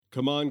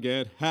Come on,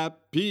 get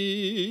happy,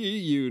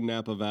 you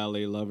Napa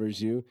Valley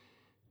lovers, you.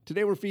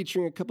 Today we're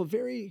featuring a couple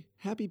very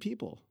happy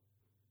people.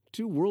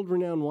 Two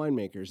world-renowned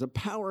winemakers, a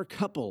power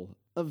couple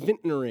of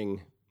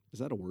vintnering. Is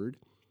that a word?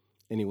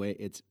 Anyway,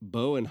 it's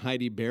Bo and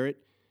Heidi Barrett.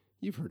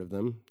 You've heard of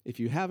them. If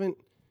you haven't,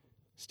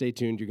 stay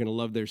tuned. You're going to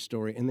love their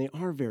story. And they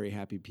are very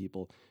happy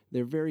people.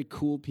 They're very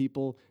cool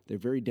people. They're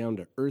very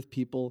down-to-earth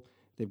people.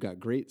 They've got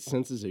great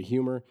senses of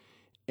humor.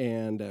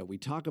 And we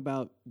talk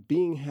about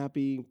being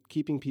happy,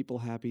 keeping people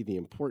happy, the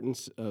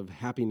importance of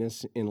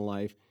happiness in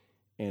life,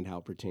 and how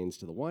it pertains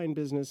to the wine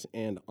business,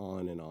 and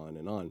on and on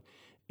and on.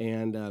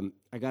 And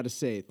I got to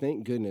say,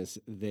 thank goodness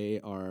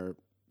they are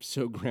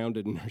so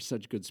grounded and are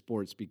such good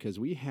sports, because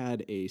we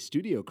had a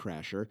studio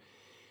crasher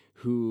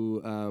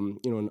who,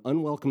 an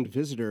unwelcomed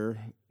visitor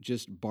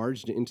just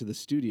barged into the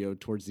studio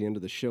towards the end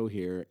of the show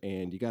here,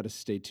 and you got to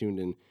stay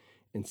tuned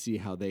and see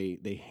how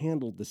they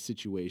handled the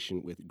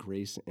situation with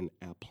grace and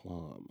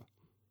aplomb.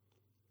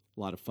 A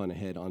lot of fun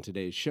ahead on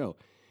today's show.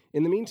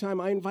 In the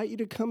meantime, I invite you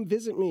to come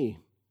visit me.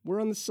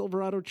 We're on the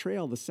Silverado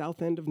Trail, the south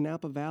end of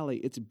Napa Valley.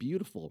 It's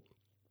beautiful.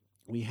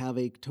 We have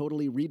a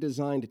totally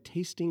redesigned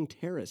tasting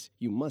terrace.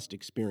 You must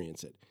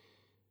experience it.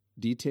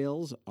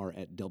 Details are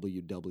at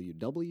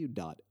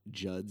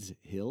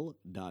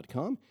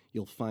www.juddshill.com.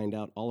 You'll find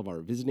out all of our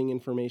visiting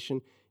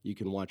information. You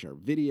can watch our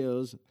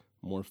videos.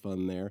 More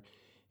fun there.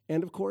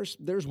 And, of course,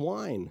 there's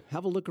wine.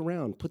 Have a look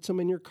around. Put some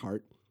in your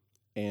cart.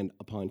 And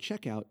upon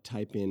checkout,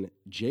 type in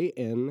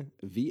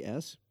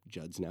JNVS,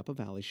 Judd's Napa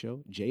Valley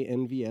Show,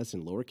 JNVS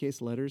in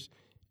lowercase letters,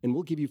 and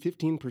we'll give you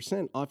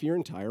 15% off your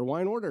entire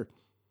wine order.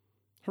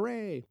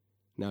 Hooray!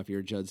 Now, if you're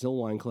a Judd's Hill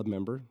Wine Club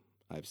member,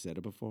 I've said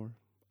it before,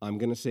 I'm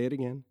going to say it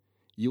again,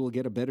 you will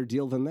get a better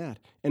deal than that.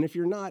 And if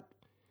you're not,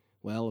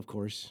 well, of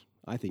course,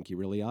 I think you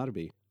really ought to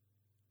be.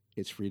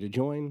 It's free to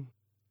join.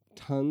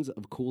 Tons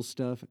of cool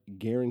stuff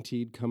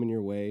guaranteed coming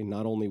your way.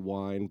 Not only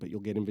wine, but you'll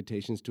get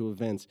invitations to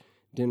events,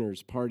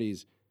 dinners,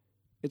 parties.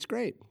 It's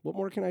great. What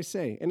more can I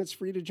say? And it's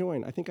free to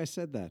join. I think I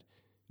said that.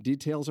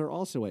 Details are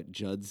also at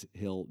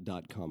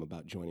juddshill.com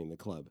about joining the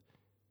club.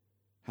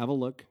 Have a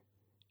look,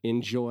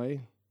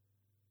 enjoy,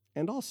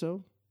 and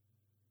also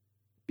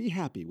be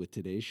happy with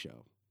today's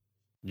show.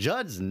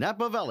 Judd's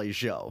Napa Valley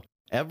Show.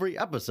 Every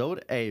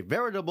episode, a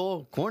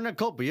veritable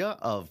cornucopia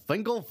of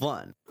Finkel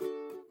fun.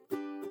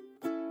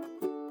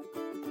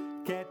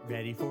 Get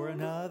ready for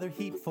another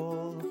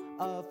heapful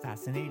of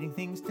fascinating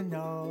things to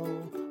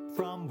know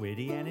from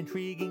witty and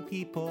intriguing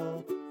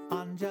people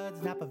on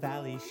Judd's Napa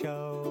Valley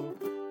Show.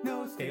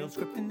 No stale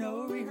script and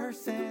no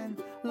rehearsing,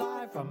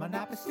 live from a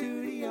Napa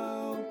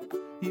studio.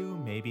 You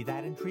may be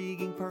that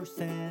intriguing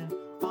person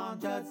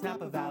on Judd's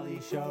Napa Valley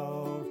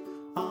Show.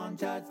 On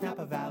Judd's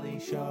Napa Valley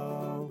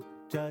Show.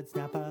 Judd's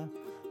Napa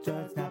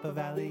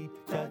Valley,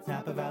 Judd's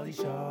Napa Valley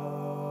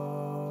Show.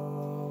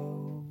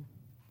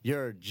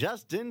 You're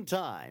just in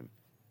time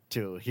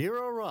to hear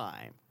a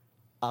rhyme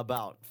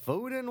about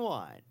food and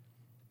wine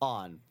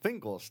on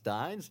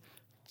Finkelstein's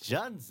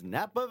Judd's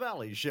Napa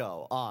Valley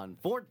Show on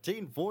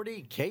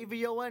 1440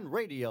 KVON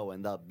Radio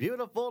in the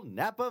beautiful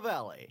Napa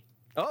Valley.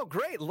 Oh,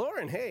 great.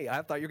 Lauren, hey,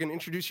 I thought you were going to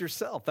introduce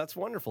yourself. That's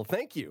wonderful.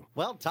 Thank you.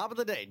 Well, top of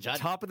the day, Judd.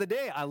 Top of the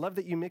day. I love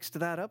that you mixed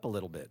that up a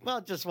little bit. Well,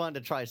 just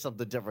wanted to try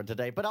something different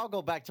today, but I'll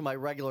go back to my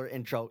regular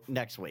intro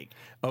next week.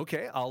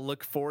 Okay, I'll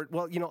look forward.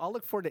 Well, I'll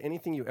look forward to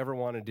anything you ever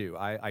want to do.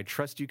 I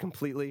trust you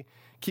completely.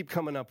 Keep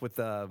coming up with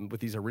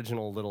these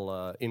original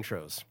little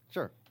intros.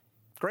 Sure.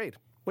 Great.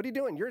 What are you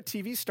doing? You're a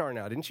TV star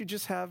now. Didn't you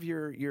just have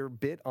your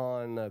bit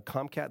on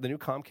Comcast, the new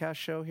Comcast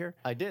show here?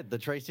 I did, the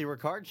Tracy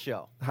Ricard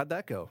show. How'd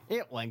that go?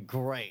 It went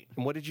great.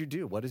 And what did you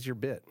do? What is your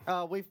bit?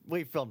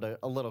 We filmed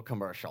a little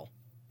commercial.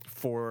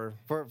 For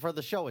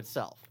the show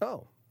itself.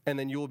 Oh, and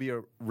then you will be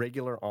a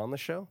regular on the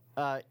show?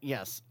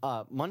 Yes.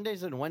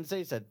 Mondays and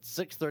Wednesdays at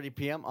 6:30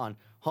 p.m. on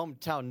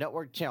Hometown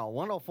Network Channel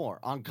 104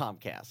 on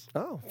Comcast.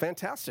 Oh,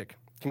 fantastic.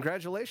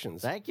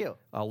 Congratulations. Thank you.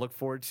 I'll look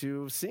forward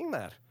to seeing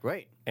that.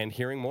 Great. And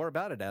hearing more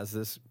about it as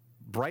this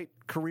bright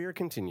career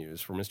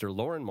continues for Mr.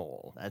 Lauren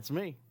Mole. That's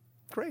me.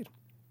 Great.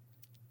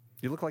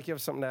 You look like you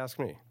have something to ask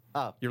me.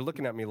 You're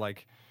looking at me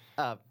like...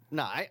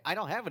 No, I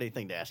don't have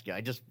anything to ask you. I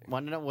just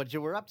want to know what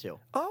you were up to.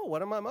 Oh,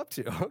 what am I up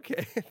to?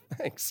 Okay,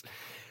 thanks.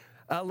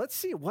 Let's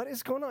see. What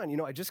is going on?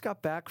 I just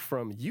got back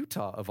from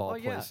Utah, of all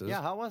places.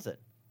 Yeah, how was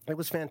it? It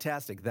was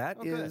fantastic.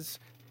 That is...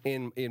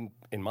 In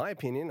my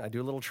opinion, I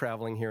do a little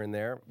traveling here and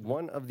there,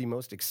 one of the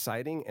most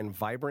exciting and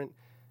vibrant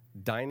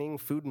dining,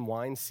 food, and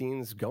wine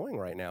scenes going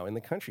right now in the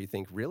country. You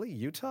think, really,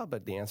 Utah?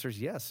 But the answer is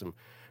yes. Some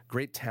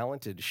great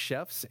talented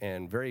chefs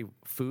and very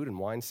food and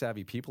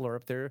wine-savvy people are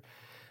up there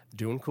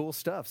doing cool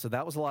stuff. So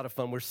that was a lot of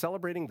fun. We're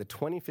celebrating the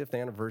 25th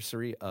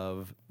anniversary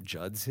of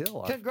Judd's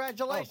Hill.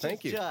 Congratulations,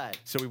 thank you. Judd.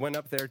 So we went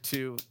up there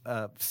to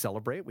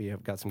celebrate. We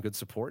have got some good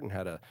support and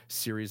had a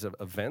series of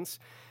events.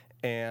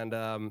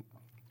 And...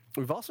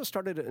 we've also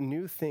started a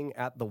new thing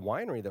at the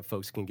winery that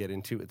folks can get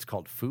into. It's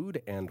called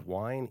Food and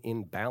Wine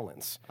in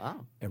Balance.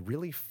 Oh. A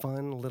really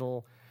fun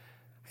little,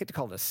 hate to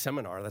call it a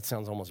seminar. That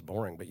sounds almost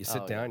boring, but you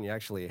sit down and you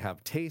actually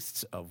have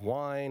tastes of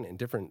wine and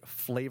different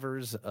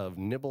flavors of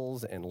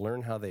nibbles and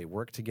learn how they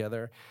work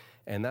together.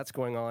 And that's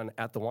going on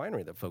at the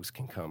winery that folks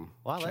can come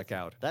check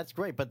out. That's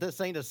great, but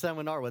this ain't a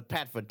seminar with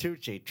Pat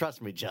Fatucci.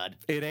 Trust me, Judd.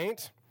 It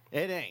ain't?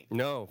 It ain't.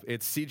 No,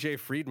 it's C.J.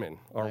 Friedman,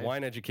 our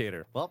wine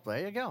educator. Well,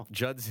 there you go.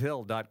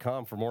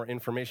 JuddsHill.com for more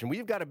information.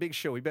 We've got a big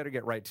show. We better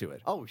get right to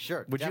it. Oh,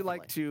 sure. Would definitely. you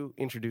like to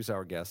introduce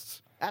our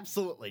guests?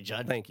 Absolutely,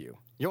 Judd. Thank you.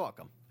 You're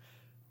welcome.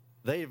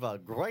 They've a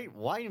great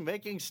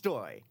winemaking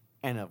story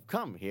and have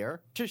come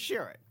here to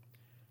share it.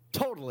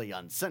 Totally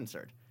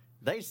uncensored.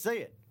 They say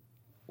it.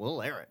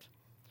 We'll air it.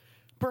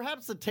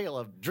 Perhaps a tale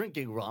of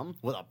drinking rum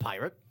with a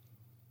pirate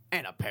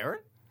and a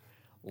parrot?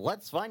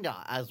 Let's find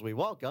out as we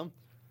welcome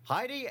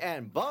Heidi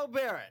and Bo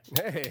Barrett.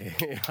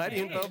 Hey, Heidi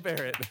and Bo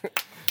Barrett.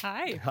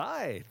 Hi.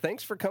 Hi.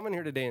 Thanks for coming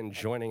here today and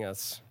joining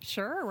us.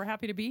 Sure, we're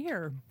happy to be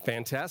here.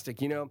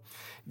 Fantastic. You know,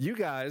 you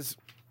guys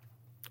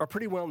are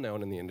pretty well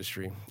known in the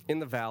industry, in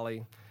the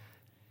Valley,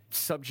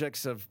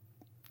 subjects of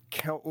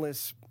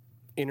countless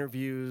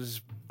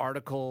interviews,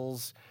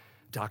 articles,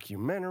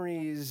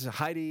 documentaries.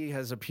 Heidi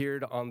has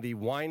appeared on the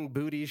Wine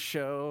Booty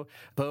Show.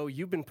 Bo,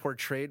 you've been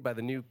portrayed by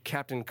the new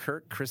Captain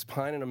Kirk, Chris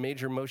Pine, in a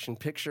major motion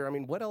picture. I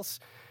mean, what else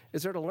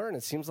is there to learn?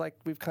 It seems like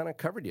we've kind of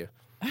covered you.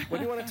 What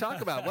do you want to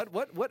talk about?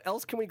 What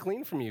else can we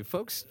glean from you,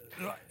 folks?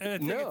 And I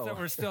think it's that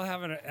we're still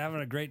having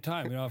a great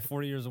time. You know,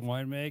 40 years of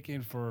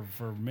winemaking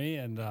for me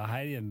and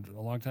Heidi, and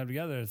a long time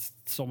together. It's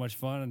so much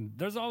fun, and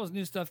there's always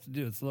new stuff to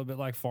do. It's a little bit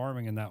like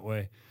farming in that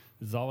way.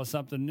 There's always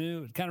something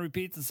new. It kind of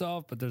repeats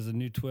itself, but there's a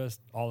new twist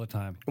all the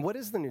time. What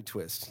is the new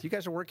twist? You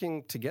guys are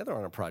working together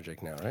on a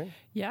project now, right?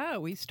 Yeah,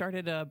 we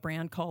started a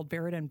brand called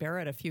Barrett and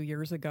Barrett a few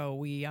years ago.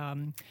 We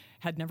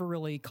had never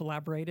really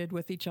collaborated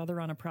with each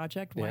other on a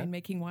project,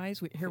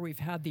 winemaking-wise. Here we've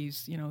had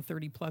these,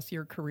 30-plus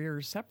year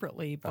careers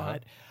separately,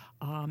 but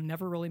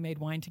never really made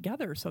wine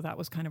together. So that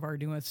was kind of our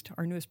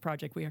newest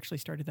project. We actually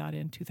started that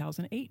in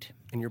 2008.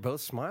 And you're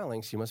both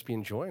smiling, so you must be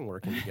enjoying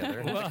working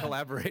together. Well,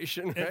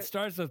 collaboration, right? It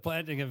starts with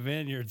planting a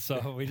vineyard.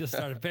 So we just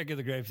started picking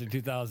the grapes in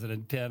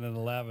 2010 and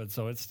 11.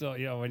 So it's still,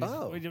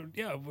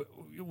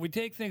 we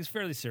take things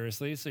fairly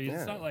seriously. So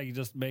it's not like you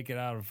just make it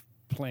out of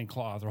plain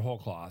cloth or whole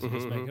cloth. You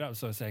just make it up.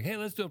 So it's like, hey,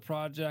 let's do a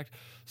project.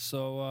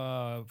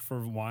 So for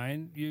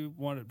wine, you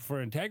want it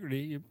for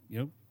integrity,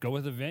 you go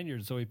with a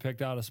vineyard. So we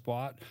picked out a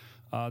spot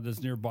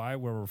that's nearby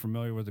where we're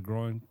familiar with the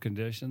growing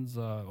conditions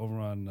over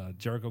on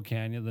Jericho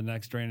Canyon, the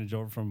next drainage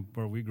over from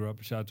where we grew up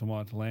at Chateau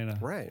Montelena.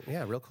 Right,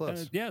 yeah, real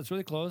close. It's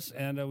really close,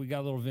 and we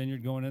got a little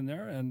vineyard going in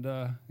there,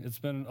 and it's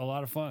been a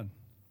lot of fun.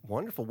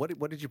 Wonderful.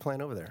 What did you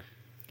plant over there?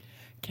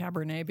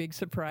 Cabernet, big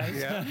surprise.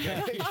 Yeah,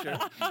 sure.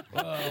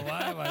 Well,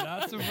 why am I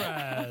not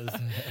surprised?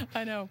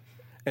 I know.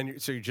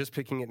 And so you're just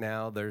picking it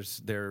now. There's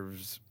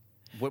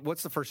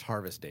what's the first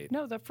harvest date?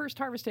 No, the first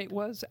harvest date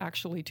was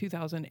actually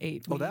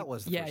 2008. That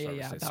was the first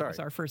harvest date. That was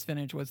our first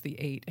vintage was the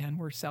 8, and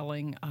we're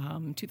selling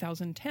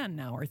 2010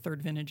 now. Our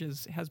third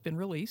vintage has been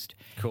released.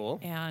 Cool.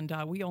 And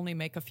we only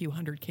make a few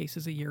hundred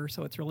cases a year,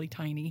 so it's really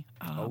tiny.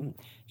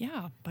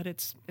 Yeah, but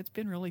it's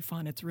been really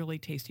fun. It's really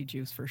tasty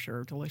juice for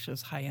sure.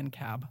 Delicious high-end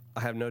cab. I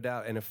have no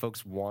doubt. And if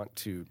folks want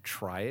to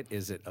try it,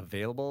 is it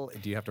available?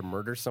 Do you have to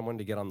murder someone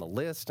to get on the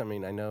list? I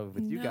mean, I know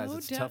with you guys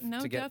it's tough to get.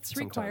 No deaths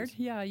required.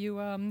 Yeah,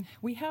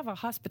 we have a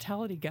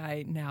hospitality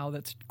guy now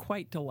that's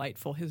quite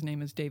delightful. His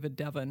name is David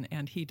Devon,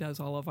 and he does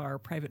all of our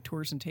private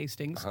tours and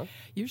tastings,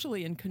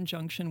 usually in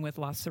conjunction with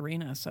La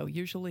Serena. So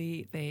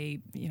usually they,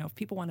 if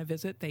people want to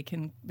visit, they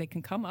can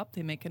come up.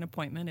 They make an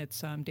appointment.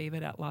 It's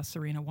David at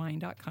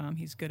LaSerenaWine.com.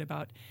 He's good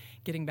about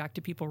getting back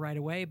to people right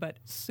away, but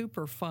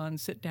super fun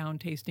sit-down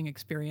tasting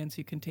experience.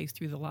 You can taste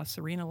through the La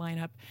Serena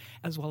lineup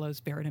as well as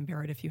Barrett and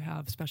Barrett if you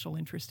have special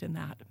interest in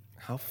that.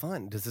 How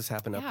fun. Does this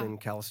happen up in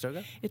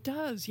Calistoga? It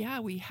does, yeah.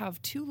 We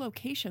have 2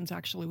 locations,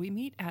 actually. We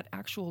meet at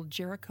actual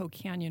Jericho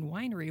Canyon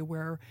Winery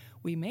where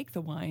we make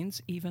the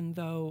wines, even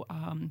though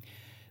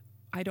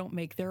I don't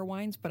make their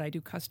wines, but I do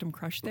custom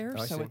crush there.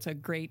 So it's a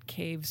great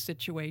cave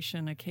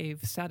situation, a cave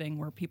setting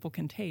where people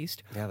can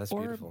taste. Yeah, that's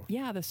beautiful.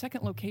 Yeah, the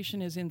second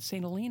location is in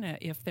St. Helena.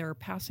 If they're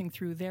passing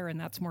through there and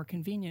that's more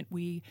convenient,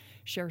 we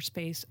share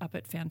space up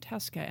at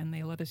Fantasca, and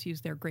they let us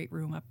use their great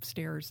room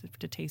upstairs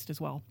to taste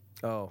as well.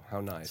 Oh, how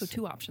nice. So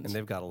 2 options. And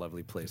they've got a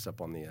lovely place up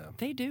on the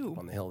they do.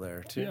 on the hill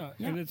there, too.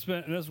 Yeah. And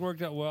it's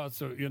worked out well.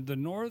 So the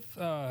north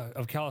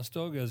of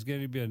Calistoga is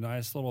going to be a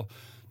nice little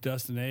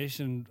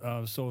destination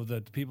so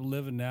that people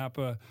live in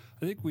Napa.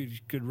 I think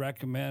we could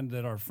recommend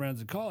that our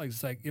friends and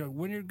colleagues,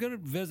 when you're going to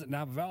visit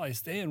Napa Valley,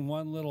 stay in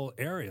one little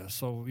area.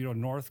 So,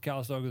 North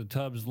Calistoga, the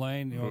Tubbs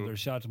Lane, there's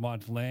Chateau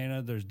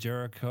Montelena, there's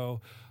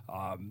Jericho,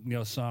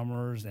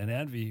 Summers and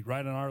Envy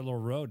right on our little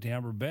road to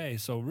Amber Bay.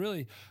 So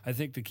really, I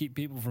think to keep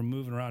people from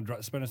moving around,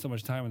 spending so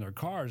much time in their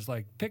cars,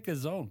 pick a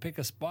zone, pick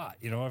a spot,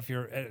 if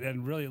you're,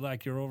 and really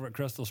you're over at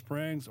Crystal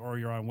Springs or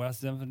you're on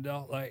West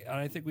Zinfandel, and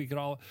I think we could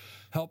all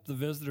help the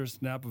visitors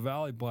to Napa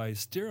Valley by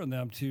steering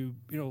them to,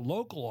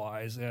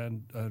 localize and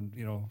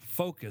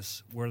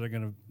focus where they're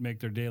going to make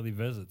their daily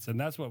visits. And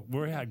that's what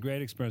we had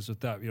great experience with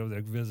that.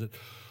 They visit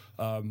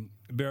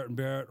Barrett and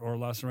Barrett or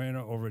La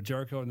Serena over at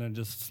Jericho, and then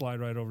just slide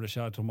right over to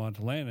Chateau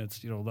Montelena.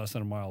 It's less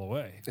than a mile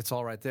away. It's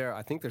all right there.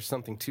 I think there's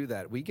something to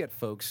that. We get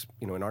folks,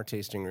 in our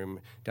tasting room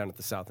down at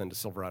the south end of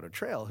Silverado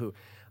Trail who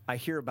I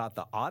hear about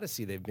the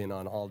odyssey they've been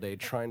on all day,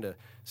 trying to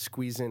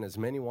squeeze in as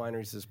many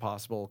wineries as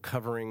possible,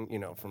 covering,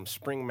 from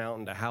Spring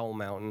Mountain to Howell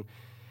Mountain.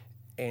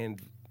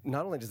 And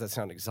not only does that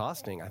sound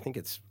exhausting, I think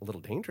it's a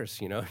little dangerous,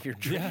 if you're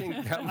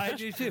drinking that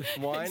much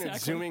wine Exactly. and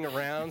zooming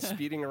around,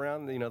 speeding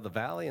around, the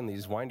valley and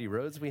these windy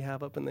roads we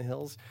have up in the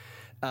hills.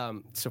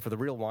 So for the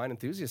real wine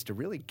enthusiast to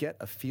really get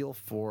a feel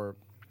for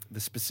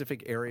the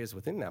specific areas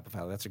within Napa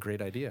Valley, that's a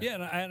great idea. Yeah,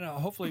 and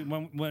hopefully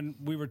when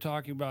we were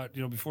talking about,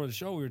 before the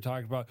show, we were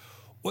talking about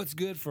what's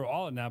good for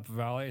all of Napa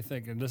Valley, I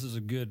think, and this is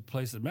a good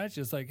place to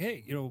mention. It's like,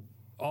 hey,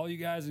 all you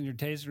guys in your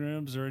tasting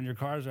rooms or in your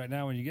cars right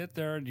now, when you get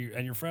there and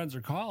your friends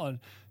are calling,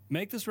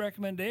 make this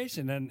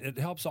recommendation, and it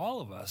helps all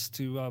of us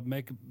to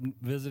make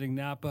visiting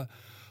Napa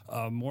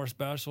more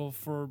special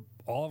for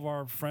all of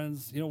our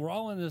friends. We're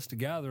all in this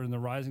together, and the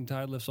rising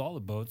tide lifts all the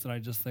boats, and I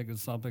just think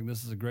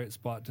this is a great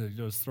spot to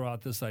just throw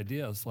out this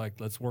idea. It's like,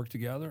 let's work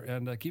together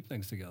and keep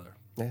things together.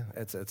 Yeah,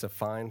 it's a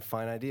fine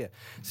idea.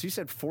 So you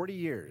said 40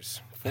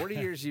 years. 40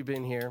 years you've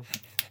been here.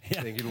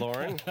 Yeah. Thank you,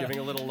 Lauren, giving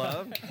a little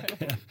love.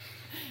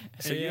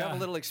 So you have a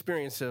little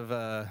experience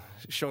of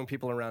showing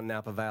people around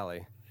Napa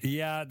Valley.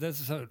 Yeah,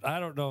 I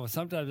don't know.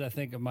 Sometimes I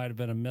think it might have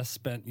been a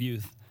misspent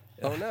youth.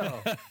 Oh, no.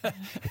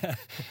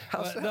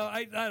 How's that? No,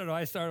 I don't know.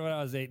 I started when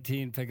I was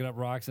 18 picking up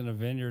rocks in a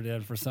vineyard,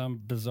 and for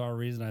some bizarre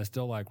reason, I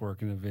still like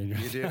working in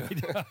vineyards. You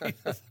do?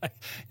 I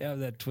have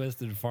that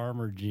twisted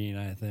farmer gene,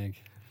 I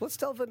think. Let's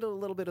delve into a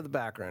little bit of the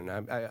background.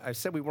 I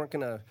said we weren't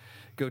going to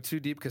go too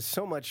deep because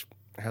so much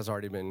has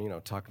already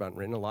been, talked about and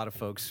written. A lot of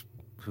folks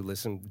who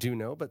listen do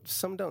know, but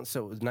some don't.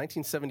 So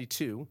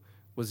 1972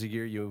 was the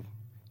year you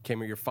came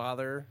here. Your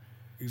father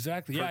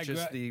Exactly.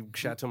 purchased the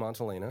Chateau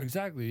Montelena.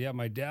 Exactly. Yeah,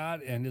 my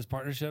dad and his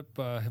partnership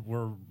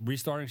were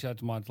restarting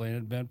Chateau Montelena. It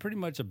had been pretty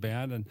much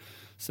abandoned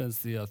since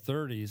the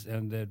 30s,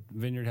 and the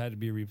vineyard had to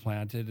be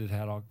replanted. It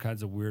had all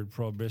kinds of weird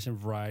prohibition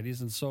varieties,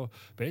 and so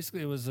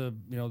basically it was the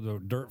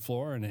dirt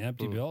floor and an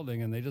empty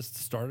building, and they just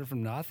started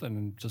from nothing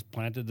and just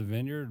planted the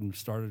vineyard and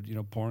started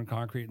pouring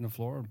concrete in the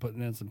floor and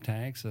putting in some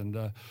tanks,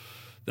 and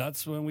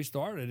that's when we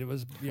started. It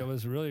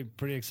was really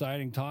pretty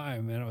exciting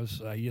time, and it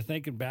was you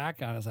thinking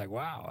back on it, it's like,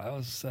 wow, that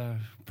was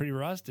pretty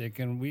rustic,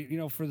 and we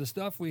for the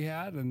stuff we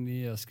had and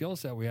the skill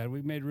set we had,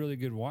 we made really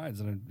good wines,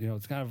 and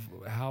it's kind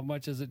of how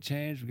much has it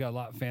changed? We got a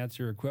lot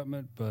fancier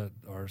equipment, but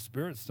our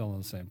spirit's still in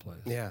the same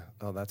place. Yeah.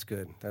 Oh, that's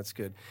good. That's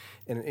good.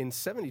 And in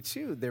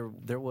 72,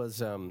 there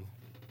was,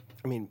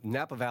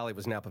 Napa Valley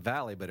was Napa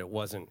Valley, but it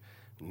wasn't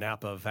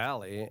Napa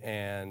Valley,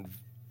 and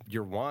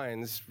your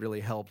wines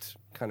really helped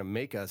kind of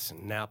make us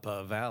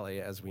Napa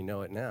Valley as we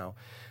know it now,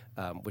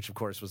 which, of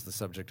course, was the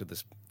subject of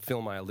this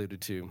film I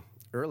alluded to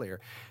earlier.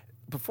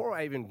 Before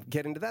I even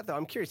get into that, though,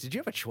 I'm curious, did you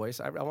have a choice?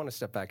 I want to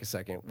step back a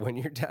second. When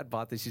your dad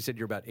bought this, you said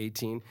you're about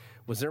 18.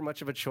 Was there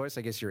much of a choice?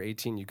 I guess you're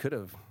 18. You could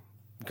have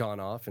gone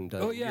off and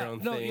done your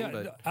own thing. Yeah,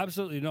 but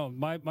absolutely. No,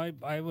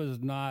 I was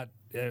not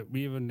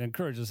even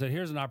encouraged. I said,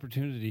 here's an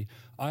opportunity.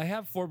 I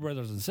have 4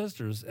 brothers and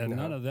sisters, and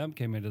none of them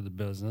came into the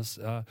business.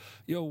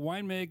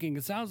 Winemaking,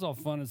 it sounds all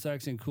fun and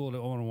sexy and cool to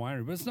own a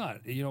winery, but it's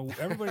not.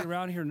 Everybody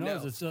around here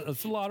knows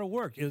it's a lot of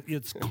work.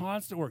 It's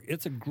constant work.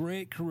 It's a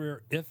great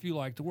career if you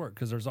like to work,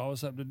 because there's always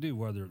something to do,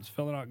 whether it's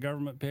filling out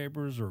government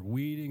papers or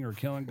weeding or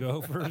killing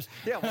gophers.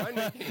 yeah,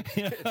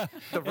 winemaking.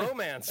 The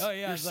romance. Oh,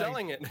 yeah, You're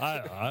selling it.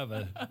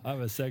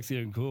 I'm a sexy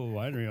and cool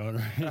winery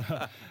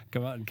owner.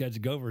 Come out and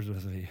catch gophers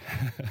with me.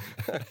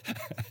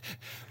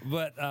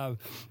 But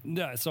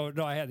no,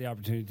 I had the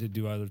opportunity to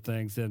do other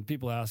things, and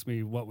people ask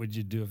me, what would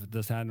you do if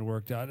this hadn't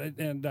worked out?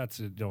 And that's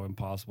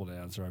impossible to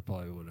answer. I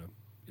probably would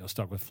have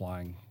stuck with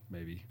flying,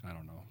 maybe. I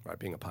don't know. Right,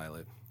 being a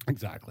pilot.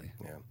 Exactly.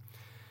 Yeah.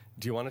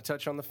 Do you want to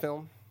touch on the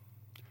film?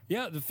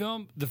 Yeah, the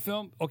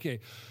film. Okay,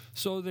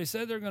 so they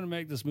said they're going to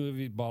make this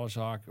movie, Bottle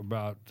Shock,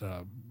 about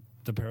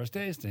the Paris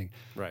tasting.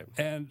 Right.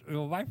 And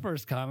my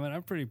first comment,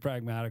 I'm pretty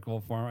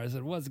pragmatical for him. I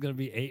said, what's going to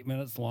be 8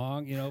 minutes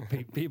long?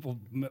 People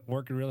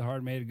working really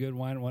hard made a good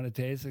wine and want to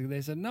taste it.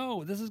 They said,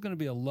 no, this is going to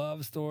be a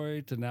love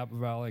story to Napa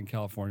Valley and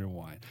California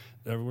wine.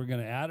 We're going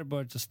to add a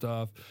bunch of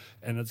stuff,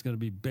 and it's going to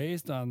be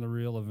based on the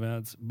real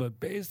events, but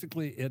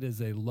basically it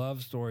is a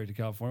love story to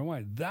California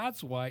wine.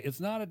 That's why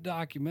it's not a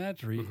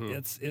documentary.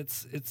 Mm-hmm.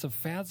 It's a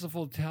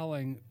fanciful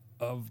telling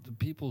of the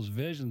people's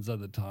visions of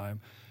the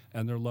time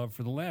and their love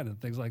for the land and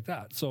things like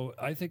that. So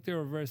I think they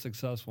were very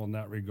successful in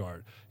that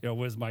regard.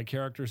 Was my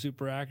character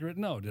super accurate?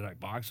 No. Did I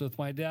box with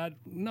my dad?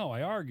 No,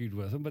 I argued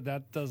with him, but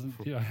that doesn't,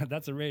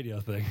 that's a radio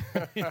thing.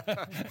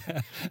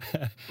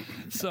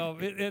 So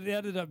it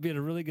ended up being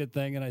a really good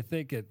thing, and I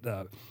think it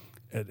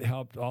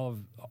helped all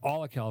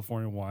of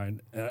California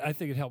wine. I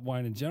think it helped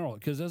wine in general,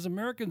 because as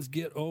Americans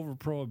get over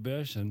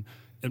Prohibition,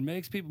 it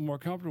makes people more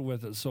comfortable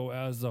with it. So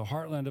as the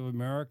heartland of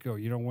America,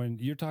 when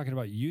you're talking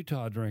about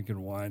Utah drinking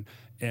wine,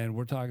 and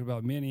we're talking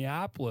about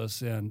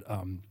Minneapolis and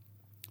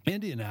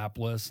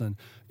Indianapolis, and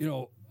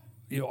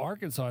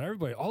Arkansas and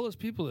everybody, all those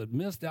people that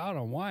missed out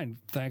on wine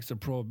thanks to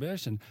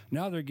Prohibition,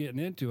 now they're getting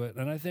into it.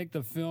 And I think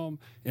the film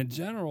in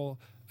general,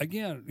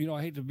 again,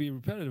 I hate to be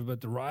repetitive,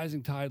 but the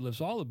rising tide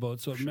lifts all the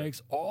boats. So it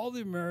makes all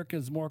the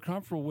Americans more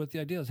comfortable with the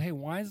ideas. Hey,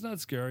 wine's not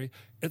scary.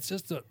 It's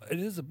just it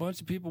is a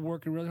bunch of people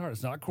working really hard.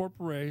 It's not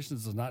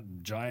corporations. It's not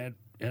giant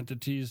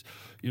entities,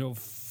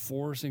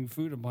 forcing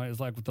food upon it. It's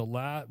like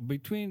with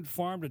between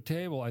farm to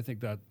table, I think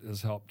that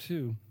has helped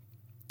too.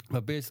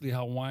 But basically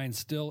how wine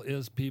still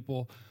is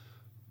people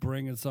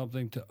bringing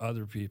something to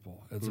other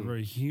people. It's a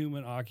very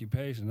human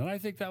occupation. And I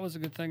think that was a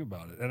good thing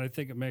about it. And I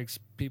think it makes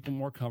people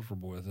more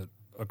comfortable with it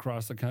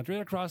across the country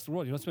and across the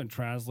world. It's been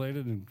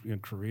translated in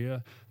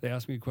Korea. They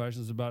ask me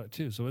questions about it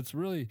too. So it's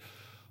really,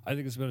 I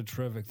think it's been a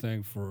terrific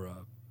thing for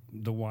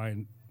the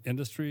wine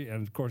industry,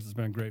 and of course it's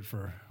been great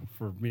for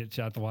me at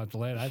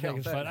Chatawantala. I think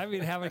it's fun. I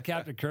mean, having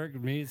Captain Kirk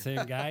and me,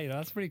 same guy,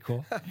 that's pretty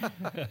cool.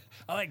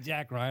 I like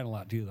Jack Ryan a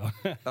lot too,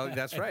 though. Oh,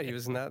 that's right. He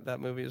was in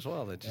that movie as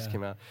well that just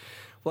came out.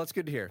 Well, it's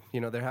good to hear.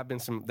 There have been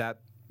some,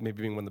 that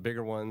maybe being one of the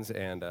bigger ones,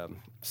 and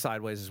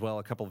Sideways as well,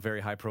 a couple of very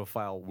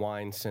high-profile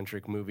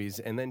wine-centric movies,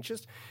 and then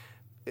just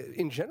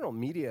in general,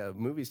 media,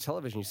 movies,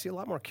 television, you see a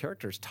lot more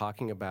characters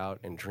talking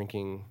about and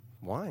drinking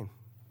wine.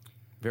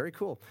 Very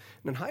cool.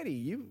 And then Heidi,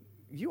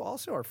 you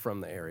also are from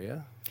the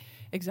area.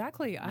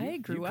 Exactly. I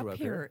grew up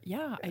here.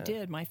 Yeah, I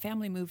did. My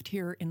family moved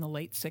here in the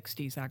late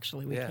 60s,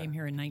 actually. We came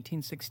here in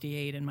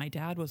 1968, and my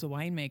dad was a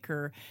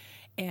winemaker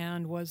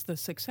and was the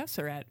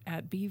successor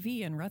at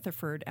BV in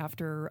Rutherford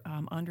after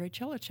Andrei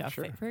Chelychev,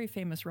 a very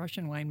famous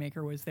Russian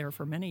winemaker, was there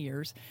for many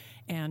years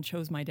and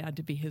chose my dad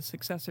to be his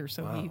successor.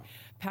 So he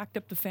packed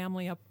up the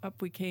family,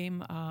 up we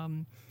came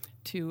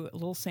to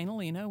Little St.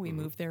 Helena. We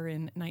moved there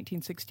in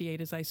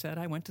 1968, as I said.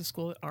 I went to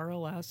school at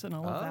RLS and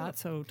all of that,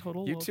 so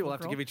total You local two will have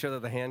girl. to give each other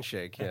the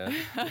handshake, yeah.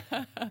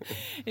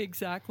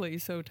 Exactly.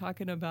 So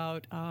talking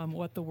about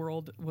what the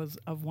world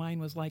of wine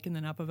was like in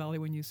the Napa Valley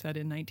when you said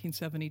in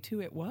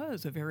 1972, it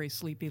was a very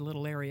sleepy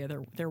little area.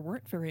 There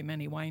weren't very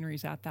many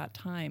wineries at that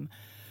time.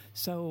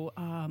 So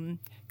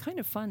kind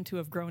of fun to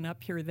have grown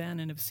up here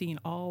then and have seen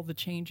all the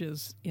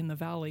changes in the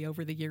valley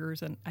over the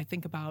years. And I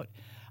think about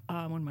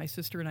when my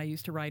sister and I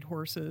used to ride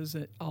horses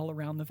all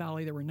around the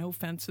valley. There were no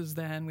fences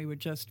then. We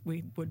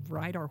would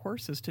ride our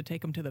horses to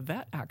take them to the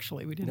vet,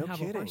 actually. We didn't have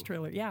a horse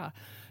trailer. Yeah.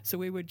 So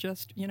we would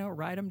just,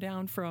 ride them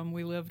down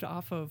we lived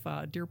off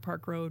of Deer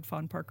Park Road,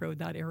 Fawn Park Road,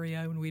 that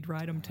area, and we'd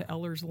ride them to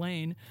Ellers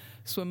Lane,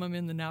 swim them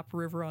in the Napa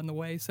River on the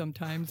way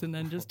sometimes, and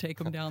then just take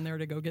them down there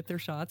to go get their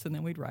shots, and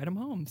then we'd ride them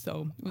home.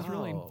 So it was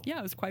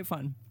it was quite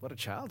fun. What a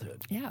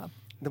childhood. Yeah.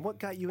 Then what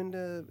got you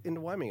into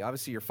winemaking?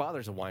 Obviously, your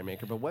father's a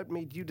winemaker, but what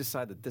made you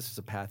decide that this is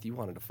a path you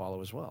wanted to follow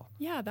as well?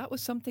 Yeah, that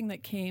was something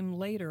that came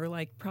later,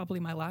 like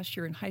probably my last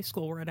year in high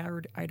school, where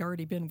I'd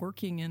already been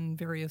working in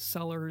various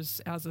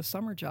cellars as a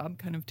summer job,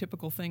 kind of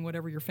typical thing.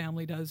 Whatever your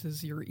family does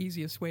is your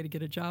easiest way to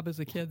get a job as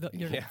a kid.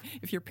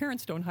 If your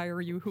parents don't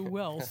hire you, who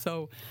will?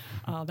 So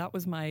that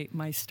was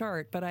my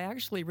start. But I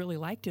actually really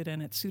liked it,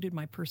 and it suited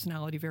my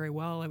personality very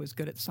well. I was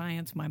good at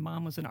science. My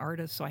mom was an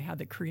artist, so I had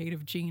the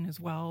creative gene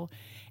as well.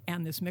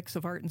 And this mix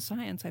of art and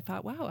science, I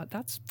thought, wow,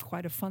 that's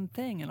quite a fun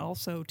thing. And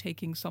also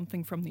taking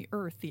something from the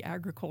earth, the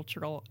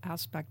agricultural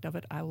aspect of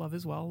it, I love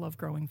as well. Love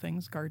growing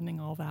things, gardening,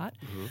 all that.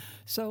 Mm-hmm.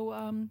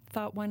 So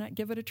thought, why not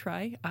give it a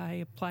try? I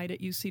applied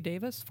at UC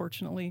Davis.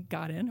 Fortunately,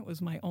 got in. It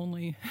was my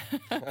only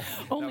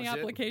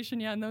application.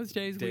 Yeah, in those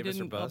days, Davis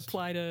we didn't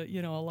apply to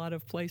a lot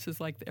of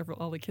places like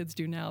all the kids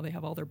do now. They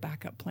have all their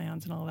backup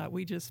plans and all that.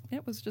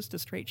 It was just a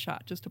straight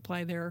shot. Just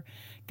apply there,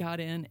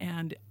 got in,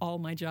 and all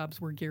my jobs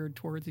were geared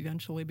towards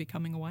eventually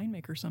becoming a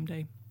winemaker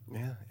someday.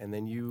 Yeah, and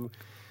then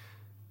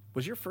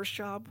was your first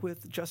job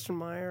with Justin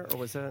Meyer, or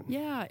was that?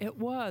 Yeah, it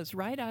was.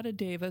 Right out of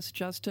Davis,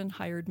 Justin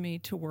hired me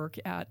to work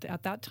at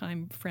that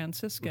time,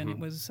 Franciscan. Mm-hmm. It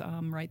was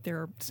right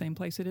there, same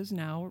place it is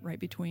now, right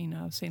between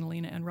St.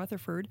 Helena and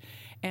Rutherford.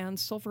 And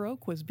Silver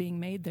Oak was being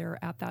made there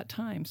at that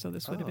time, so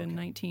this would have been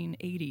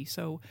 1980.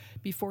 So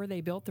before they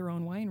built their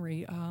own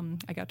winery,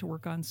 I got to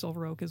work on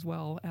Silver Oak as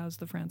well as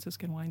the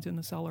Franciscan wines in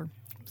the cellar.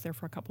 I was there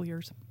for a couple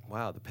years.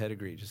 Wow, the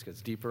pedigree just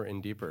gets deeper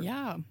and deeper.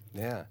 Yeah.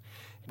 Yeah.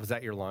 Was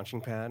that your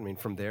launching pad? I mean,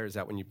 from there, is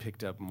that when you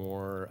picked up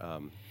more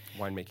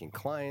winemaking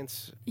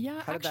clients?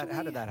 Yeah, how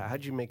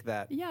did you make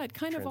that? Yeah, it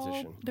kind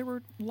transition? of there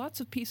were lots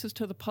of pieces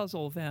to the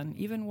puzzle then.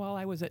 Even while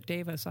I was at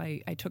Davis,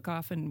 I took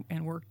off and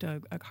worked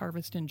a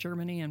harvest in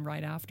Germany, and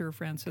right after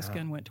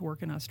Franciscan went to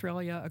work in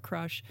Australia, a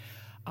crush.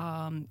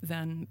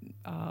 Then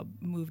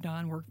moved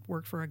on,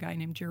 worked for a guy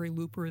named Jerry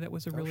Looper that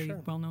was a really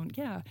well-known,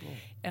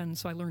 And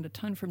so I learned a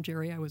ton from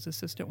Jerry. I was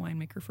assistant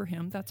winemaker for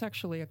him. That's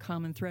actually a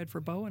common thread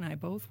for Bo and I.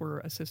 Both were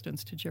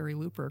assistants to Jerry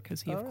Looper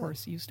because he, of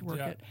course, used to work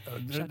at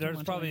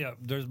there's probably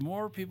there's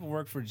more people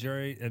work for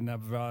Jerry in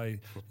Napa Valley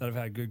that have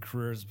had good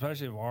careers,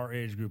 especially of our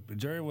age group.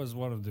 Jerry was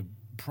one of the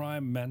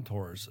prime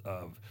mentors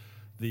of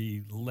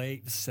the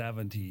late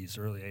 70s,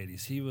 early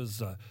 80s. He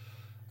was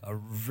a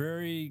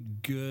very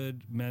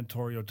good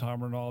mentor.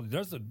 Tom Rinaldi.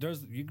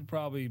 There's you could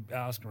probably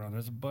ask around.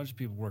 There's a bunch of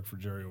people who work for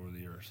Jerry over the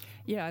years.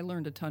 Yeah, I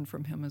learned a ton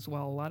from him as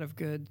well. A lot of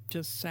good,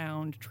 just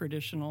sound,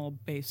 traditional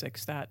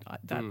basics that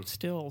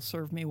still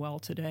serve me well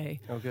today.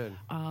 Oh, good.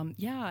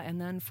 Yeah, and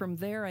then from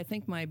there, I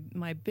think my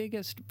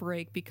biggest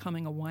break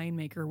becoming a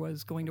winemaker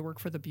was going to work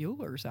for the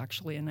Buehlers,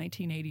 actually, in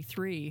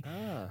 1983.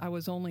 I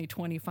was only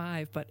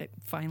 25, but it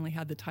finally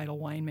had the title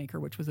winemaker,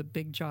 which was a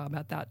big job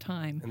at that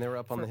time. And they were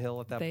up on the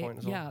hill at that point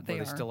as well? Yeah,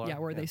 they still are? Yeah,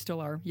 where they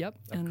still are. Yep.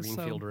 Up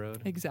Greenfield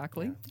Road.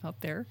 Exactly, out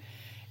there.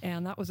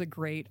 And that was a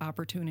great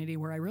opportunity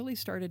where I really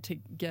started to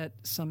get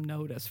some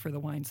notice for the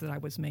wines that I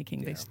was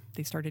making. Yeah.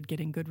 They started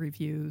getting good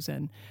reviews,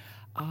 and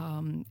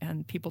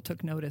people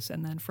took notice.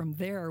 And then from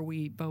there,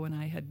 Bo and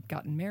I had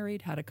gotten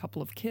married, had a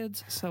couple of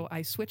kids. So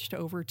I switched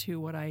over to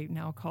what I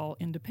now call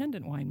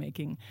independent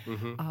winemaking,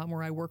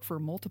 where I work for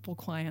multiple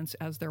clients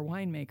as their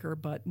winemaker,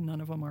 but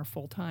none of them are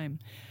full-time.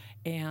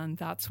 And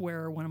that's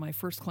where one of my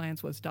first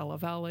clients was Della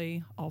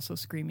Valle. Also,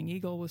 Screaming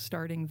Eagle was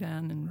starting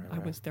then, and I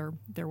was their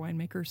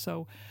winemaker.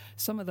 So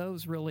some of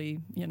those really,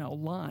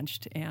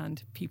 launched,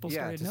 and people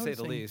started noticing. Yeah, to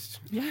say the least.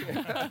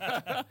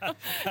 Yeah,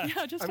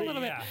 yeah, just a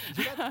little bit.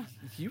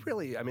 You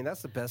really,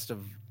 that's the best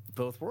of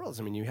both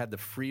worlds. You had the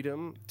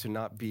freedom to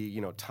not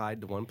be,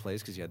 tied to one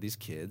place because you had these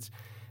kids,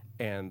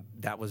 and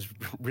that was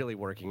really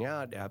working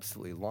out.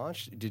 Absolutely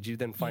launched. Did you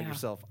then find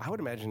yourself? I would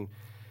imagine,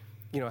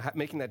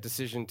 making that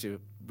decision to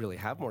really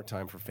have more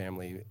time for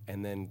family,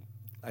 and then,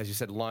 as you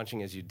said,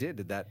 launching as you did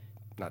that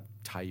not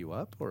tie you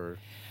up, or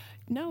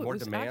no, more it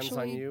was demands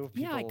actually, on you?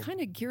 Yeah, I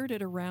kind of geared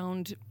it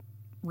around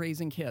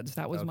raising kids.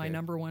 That was my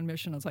number one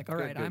mission. I was like, all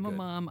right, I'm a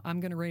mom. I'm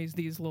going to raise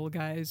these little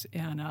guys,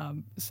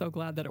 and so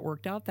glad that it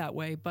worked out that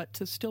way. But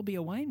to still be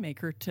a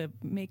winemaker, to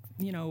make,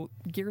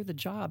 gear the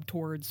job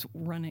towards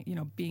running,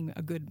 being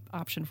a good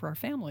option for our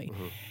family.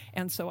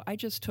 And so I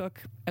just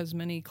took as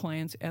many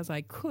clients as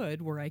I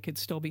could, where I could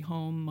still be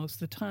home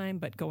most of the time,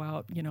 but go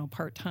out,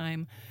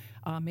 part-time,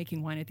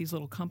 making wine at these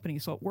little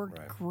companies. So it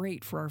worked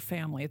great for our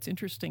family. It's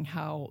interesting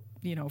how,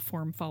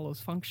 form follows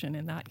function.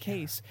 In that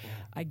case,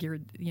 I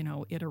geared,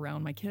 it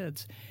around my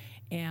kids.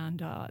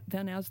 And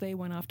then as they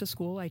went off to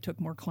school, I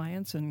took more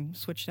clients and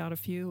switched out a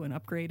few and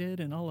upgraded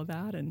and all of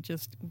that, and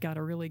just got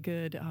a really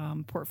good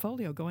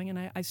portfolio going.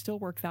 And I still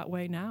work that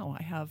way now.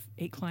 I have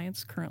 8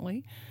 clients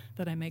currently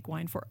that I make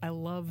wine for. I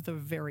love the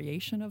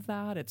variation of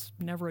that. It's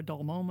never a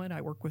dull moment.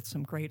 I work with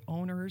some great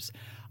owners,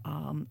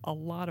 a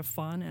lot of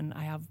fun, and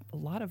I have a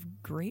lot of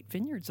great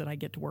vineyards that I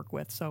get to work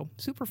with. So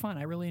super fun.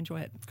 I really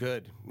enjoy it.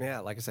 Good. Yeah,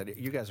 like I said,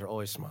 you guys are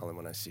always smiling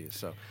when I see you.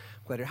 So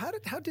glad.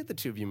 How did the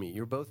two of you meet?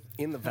 You were both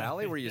in the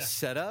valley. Were you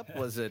set up?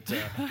 Was it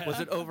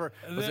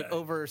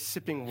over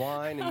sipping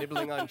wine and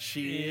nibbling on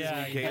cheese?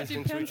 Yeah, and gazing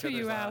into depends each who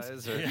you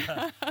other's ask.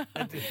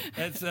 eyes,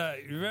 It's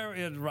remember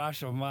in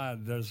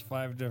Rashomon, there's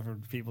 5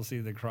 different people see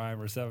the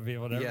crime, or 7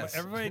 people. And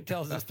everybody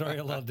tells the story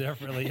a little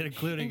differently,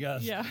 including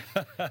us. Yeah.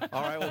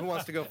 All right. Well, who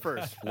wants to go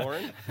first?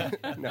 Lauren?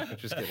 No,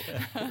 just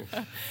kidding.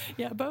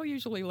 Yeah, Bo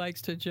usually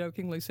likes to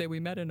jokingly say we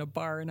met in a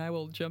bar, and I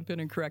will jump in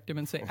and correct him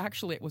and say,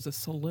 actually, it was a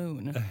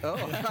saloon. Oh,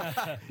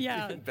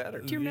 yeah. even better.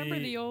 Do you remember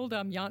the old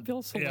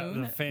Yountville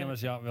Saloon? Yeah, the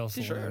famous Yountville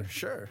Saloon.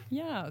 Sure.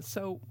 Yeah,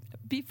 so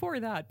before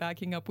that,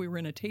 backing up, we were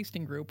in a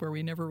tasting group where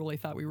we never really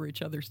thought we were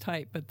each other's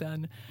type, but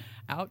then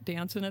out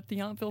dancing at the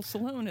Yountville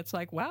Saloon, it's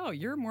like, wow,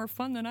 you're more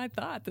fun than I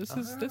thought. This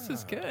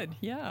is good.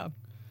 Yeah.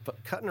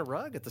 But cutting a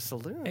rug at the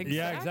saloon.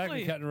 Yeah,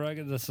 exactly. Cutting a rug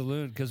at the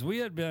saloon, because we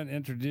had been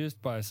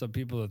introduced by some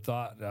people that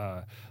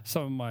thought,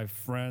 some of my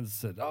friends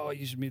said, "Oh,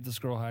 you should meet this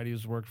girl Heidi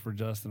who's worked for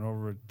Justin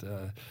over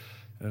at."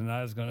 And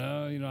I was going,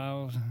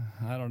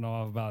 I don't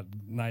know about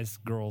nice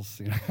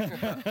girls.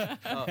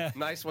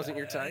 Nice wasn't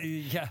your type?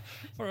 Yeah,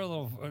 for a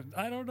little.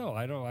 I don't know.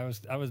 I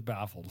was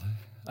baffled.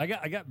 I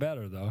got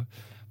better though.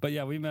 But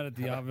yeah, we met at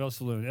the Yountville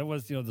Saloon. It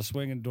was, the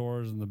swinging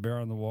doors and the bear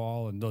on the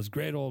wall and those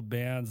great old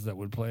bands that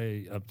would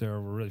play up there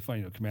were really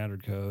fun. Commander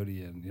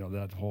Cody and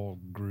that whole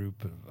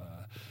group of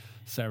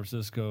San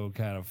Francisco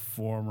kind of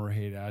former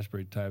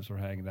Haight-Ashbury types were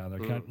hanging down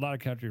there. A lot of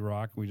country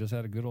rock. We just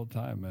had a good old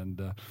time.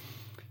 And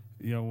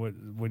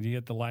when you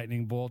hit the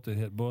lightning bolt, it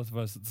hit both of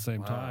us at the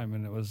same time,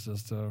 and it was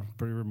just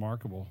pretty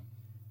remarkable.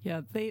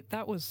 Yeah,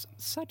 that was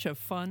such a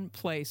fun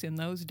place in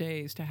those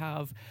days to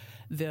have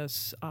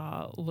this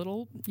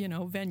little,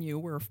 venue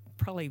where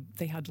probably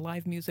they had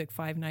live music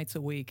 5 nights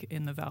a week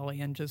in the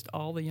valley, and just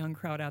all the young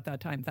crowd at that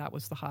time. That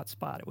was the hot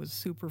spot. It was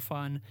super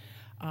fun.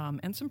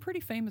 And some pretty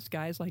famous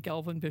guys like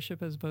Elvin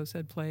Bishop, as Bo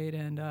said, played,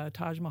 and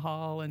Taj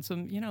Mahal, and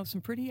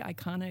some pretty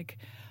iconic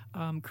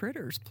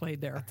critters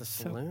played there. At the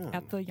saloon.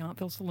 At the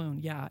Yountville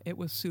Saloon, yeah. It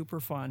was super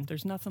fun.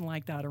 There's nothing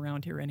like that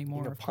around here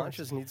anymore.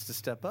 Ponchos needs to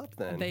step up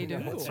then. They do.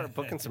 Let's start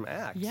booking some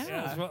acts.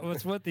 Yeah.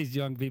 What's with these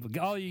young people?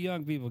 All you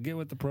young people, get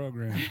with the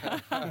program.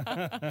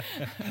 Well,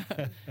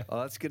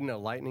 that's good to know.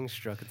 Lightning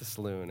struck at the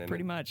saloon. And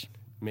Pretty much.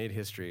 Made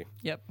history.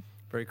 Yep.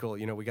 Very cool.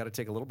 We got to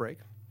take a little break.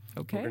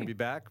 Okay. We're going to be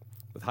back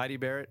with Heidi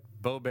Barrett,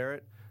 Bo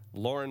Barrett,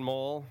 Lauren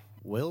Mole.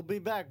 We'll be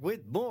back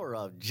with more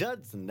of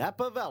Judd's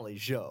Napa Valley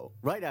Show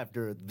right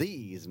after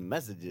these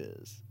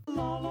messages.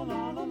 La la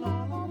la la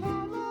la la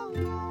la la.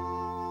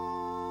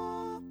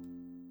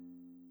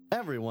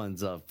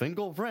 everyone's a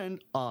Finkel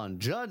friend on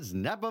Judd's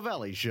Napa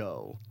Valley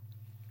Show.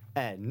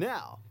 And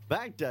now,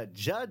 back to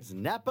Judd's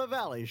Napa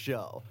Valley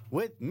Show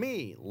with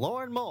me,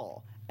 Lauren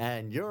Mole,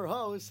 and your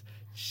host,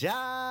 Judd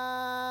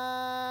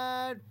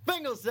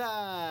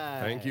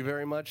Finkelstein. Thank you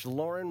very much,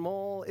 Lauren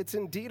Mole. It's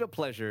indeed a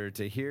pleasure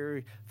to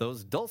hear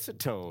those dulcet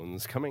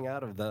tones coming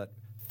out of the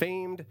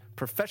famed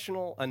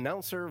professional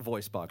announcer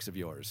voice box of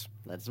yours.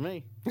 That's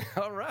me.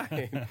 All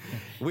right.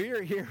 We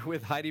are here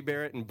with Heidi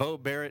Barrett and Bo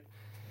Barrett.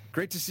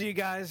 Great to see you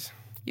guys.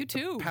 You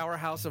too.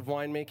 Powerhouse of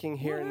winemaking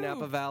here in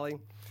Napa Valley.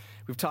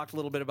 We've talked a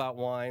little bit about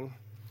wine.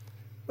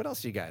 What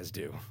else do you guys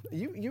do?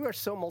 You are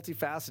so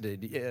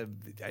multifaceted.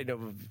 I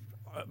know,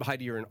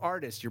 Heidi, you're an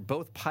artist. You're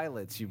both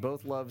pilots. You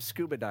both love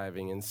scuba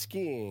diving and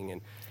skiing,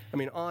 and I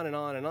mean, on and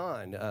on and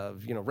on.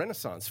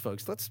 Renaissance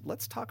folks.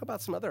 Let's talk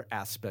about some other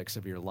aspects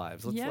of your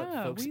lives. Let's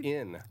let folks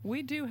in.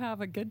 We do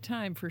have a good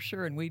time for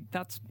sure, and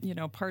that's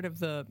part of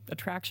the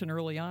attraction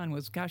early on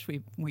was, gosh,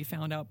 we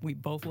found out we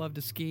both love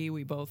to ski.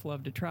 We both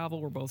love to travel.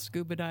 We're both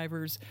scuba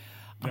divers.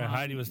 Yeah,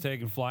 Heidi was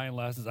taking flying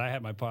lessons. I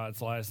had my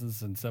pilot's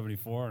license in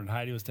 '74, and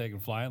Heidi was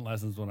taking flying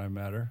lessons when I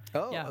met her.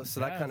 Oh, Yeah.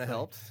 so that kind of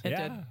helped. It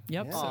Yeah. did.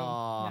 Yep. Yeah. So,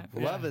 Aw,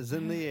 yeah. love is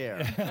in the air.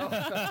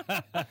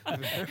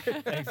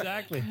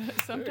 Exactly.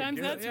 Sometimes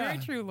good. that's very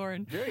true,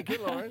 Lauren. Very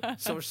good, Lauren.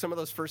 So were some of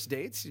those first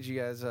dates, did you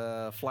guys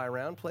fly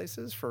around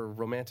places for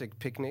romantic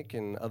picnic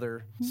and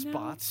other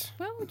spots?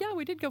 Well, yeah,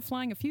 we did go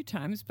flying a few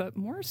times, but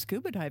more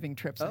scuba diving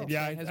trips.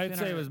 Yeah, has I'd been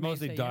say it our was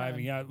mostly mainstay,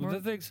 diving. Yeah, More-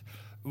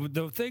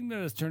 the thing that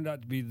has turned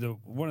out to be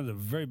one of the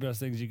very best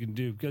things you can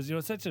do, because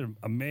it's such an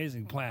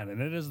amazing planet,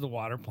 and it is the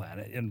water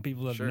planet. And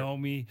people that know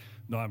me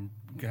know I'm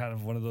kind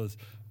of one of those.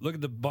 Look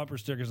at the bumper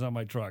stickers on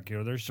my truck.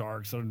 There's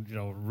sharks and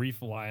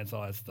Reef Alliance,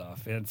 all that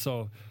stuff. And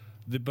so,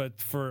 but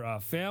for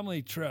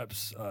family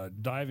trips,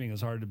 diving is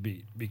hard to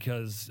beat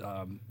because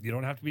you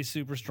don't have to be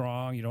super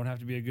strong, you don't have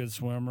to be a good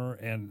swimmer,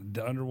 and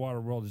the underwater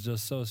world is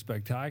just so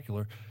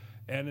spectacular.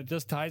 And it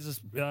just ties us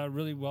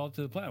really well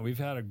to the planet. We've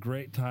had a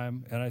great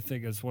time, and I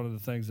think it's one of the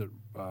things that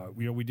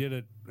we did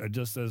it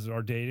just as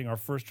our dating. Our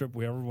first trip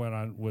we ever went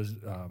on was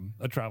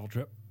a travel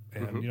trip.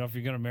 And if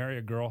you're going to marry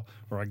a girl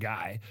or a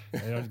guy,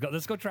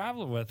 let's go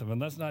travel with them,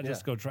 and let's not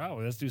just go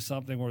travel. Let's do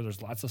something where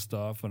there's lots of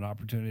stuff and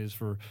opportunities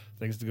for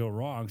things to go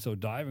wrong. So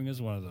diving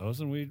is one of those,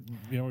 and we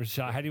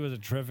shot. Heidi was a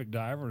terrific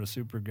diver and a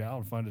super gal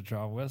and fun to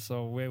travel with. So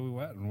away we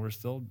went, and we're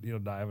still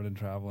diving and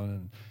traveling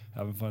and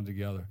having fun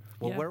together.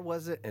 Well, where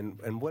was it,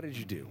 and what did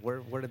you do?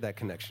 Where did that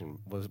connection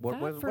where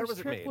That was first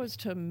it trip made? was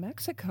to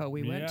Mexico.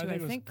 We went to, I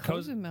think,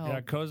 Cozumel.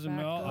 Yeah,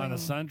 Cozumel on a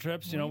sun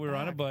trips. We were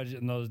on a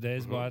budget in those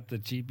days. Bought the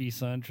cheapy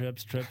sun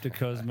trips trip to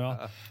Cozumel,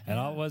 and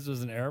all it was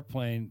an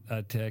airplane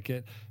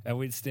ticket, and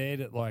we'd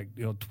stayed at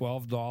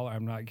 $12.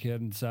 I'm not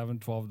kidding,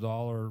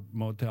 $12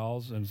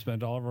 motels, and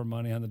spent all of our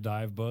money on the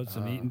dive boats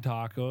and eating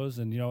tacos.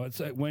 And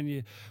it's like when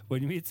you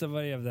meet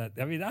somebody of that.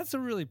 I mean, that's a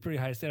really pretty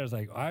high standard. It's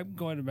like, I'm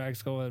going to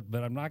Mexico,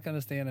 but I'm not going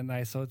to stay in a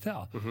nice hotel.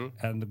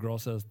 And the girl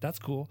says, that's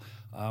cool.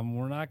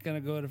 We're not going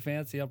to go to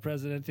fancy El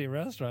Presidente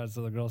restaurant.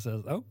 So the girl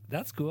says, oh,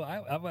 that's cool.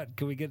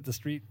 Can we get the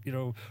street,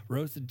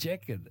 roasted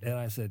chicken? And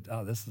I said,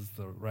 oh, this is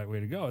the right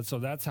way to go. And so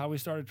that's how we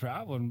started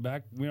traveling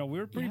back. We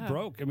were pretty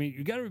broke. I mean,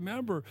 you got to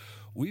remember,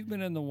 we've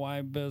been in the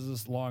wine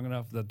business long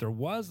enough that there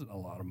wasn't a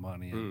lot of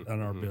money in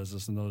our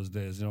business in those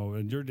days,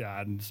 and your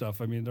dad and stuff.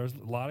 I mean, there's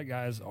a lot of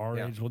guys our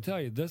age will tell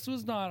you this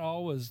was not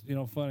always,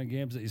 fun and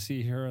games that you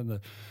see here in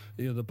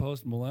the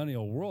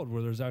post-millennial world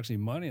where there's actually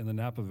money in the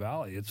Napa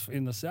Valley. It's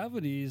in the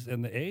 70s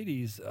and the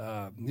 80s,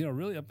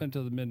 really up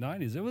into the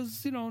mid-90s. It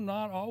was,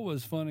 not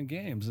always fun and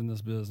games in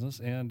this business,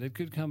 and it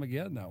could come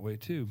again that way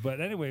too.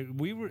 But anyway,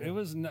 it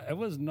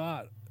was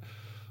not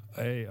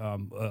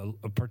a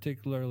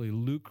particularly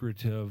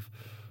lucrative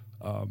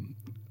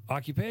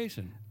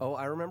occupation. Oh,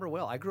 I remember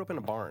well. I grew up in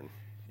a barn.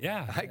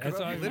 Yeah, I grew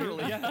up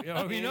literally. Yeah,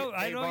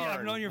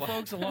 I've known your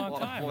folks a long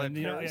time. Well, And,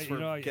 parents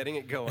were getting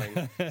it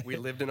going. We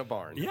lived in a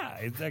barn. Yeah,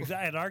 it's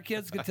exactly. And our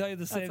kids could tell you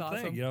the same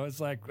awesome. thing. It's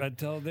like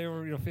until they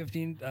were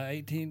 15,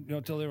 18,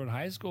 until they were in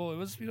high school, it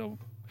was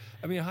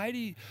I mean,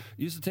 Heidi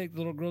used to take the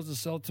little girls to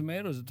sell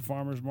tomatoes at the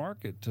farmer's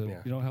market to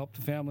help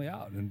the family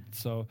out, and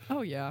so.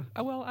 Oh yeah.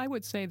 Well, I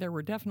would say there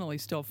were definitely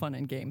still fun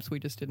and games. We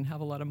just didn't have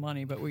a lot of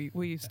money, but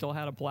we still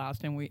had a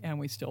blast, and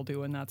we still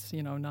do, and that's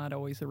not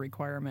always a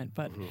requirement.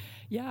 But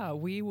yeah,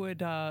 we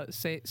would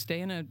stay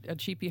in a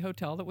cheapy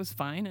hotel that was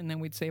fine, and then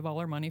we'd save all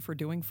our money for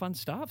doing fun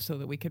stuff, so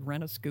that we could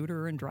rent a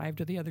scooter and drive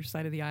to the other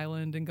side of the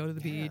island and go to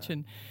the beach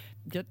and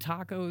get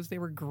tacos. They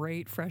were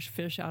great, fresh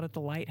fish out at the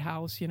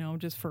lighthouse,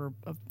 just for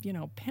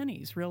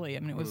pennies, really. I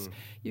mean, it was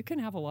you can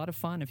have a lot of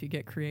fun if you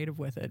get creative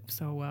with it.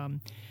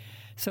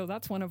 So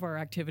that's one of our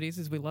activities.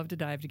 Is we love to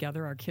dive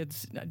together. Our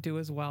kids do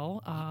as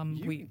well.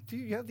 Do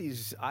you have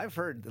these? I've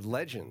heard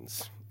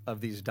legends of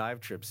these dive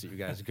trips that you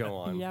guys go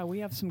on. Yeah, we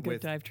have some good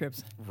with dive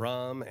trips.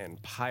 Rum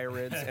and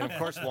pirates, and of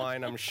course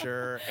wine, I'm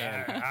sure,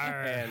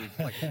 and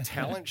like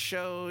talent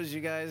shows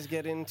you guys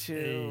get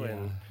into,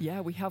 and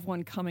Yeah, we have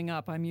one coming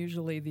up. I'm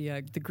usually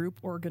the group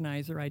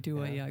organizer. I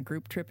do a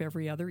group trip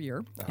every other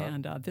year,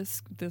 and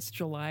this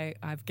July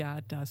I've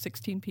got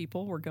 16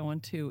 people. We're going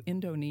to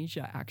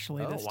Indonesia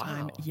actually this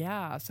time. Wow.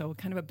 Yeah, so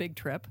kind of a big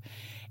trip,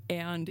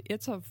 and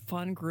it's a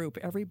fun group.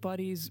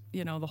 Everybody's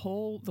the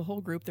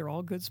whole group. They're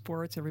all good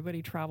sports.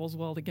 Everybody travels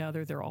well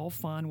together. They're all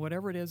fun.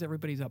 Whatever it is,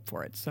 everybody's up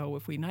for it. So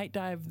if we night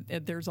dive,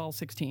 there's all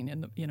 16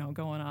 and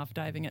going off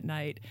diving at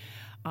night.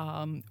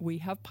 We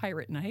have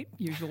pirate night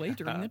usually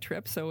during the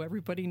trip, so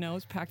everybody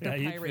knows pack their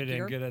you pirate fit in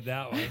gear. good at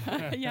that one.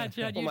 Yeah,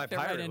 Judd, well, you my fit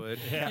right pirate in. would,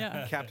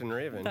 Yeah. Captain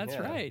Raven. That's yeah.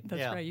 right.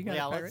 That's right. You got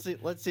a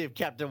pirate. Let's see if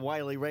Captain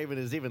Wiley Raven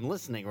is even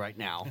listening right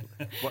now.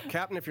 Well,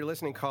 Captain, if you're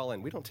listening, call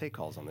in. We don't take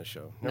calls on this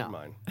show. Never No.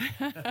 mind.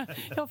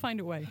 He'll find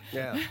a way.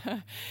 Yeah.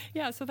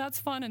 Yeah, so that's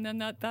fun. And then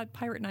that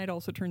pirate night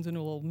also turns into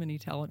a little mini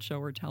talent show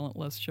or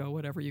talentless show,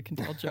 whatever. You can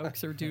tell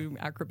jokes or do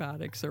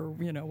acrobatics or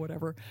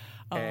whatever.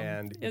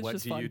 And it's what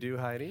just do fun. you do,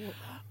 Heidi?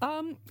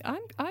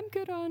 I'm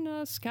good on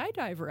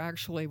Skydiver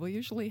actually. We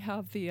usually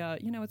have the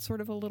it's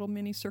sort of a little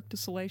mini Cirque du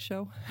Soleil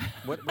show.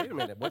 What? Wait a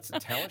minute. What's the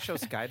talent show?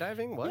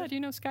 Skydiving? What? Yeah, do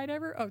you know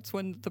Skydiver? Oh, it's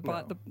when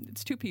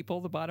it's two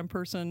people. The bottom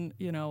person,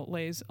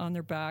 lays on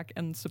their back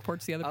and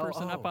supports the other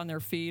person up on their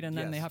feet, and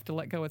then they Yes. have to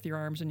let go with your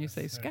arms, and you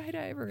say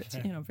Skydiver. It's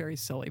very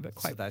silly, but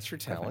quite. So that's your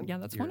quite fun. talent. Yeah,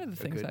 that's You're one of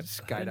the a things good I've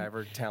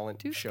Skydiver talent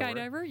do shower.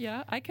 Skydiver.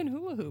 Yeah, I can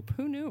hula hoop.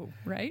 Who knew,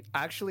 right?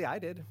 Actually, I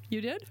did.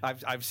 You did?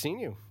 I've seen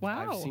you.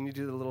 Wow. I've seen you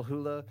do the little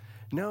hula.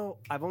 No,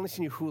 I've only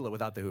seen you hula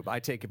without the hoop.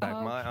 I take it back.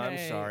 I'm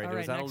Okay. sorry. All There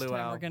was right, that a next time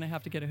luau we're going to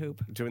have to get a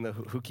hoop. doing the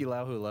hooky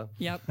lao hula.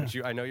 Yep. Which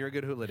I know you're a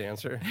good hula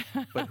dancer,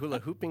 but hula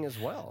hooping as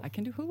well. I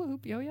can do hula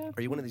hoop. Oh, yeah.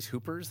 Are you one of these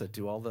hoopers that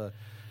do all the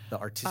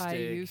artistic? I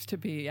used to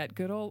be at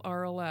good old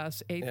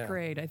RLS, 8th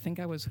grade. I think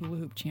I was hula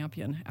hoop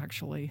champion,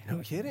 actually. No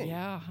kidding.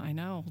 Yeah, I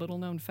know. Little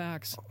known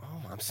facts.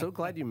 Oh, I'm so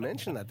glad you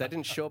mentioned that. That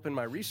didn't show up in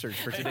my research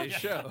for today's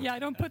show. Yeah, I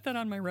don't put that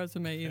on my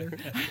resume either.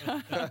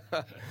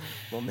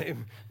 Well,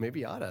 maybe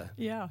you oughta.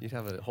 Yeah. You'd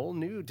have a whole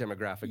new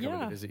demographic coming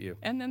to visit you.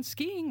 And then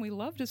skiing, we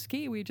love to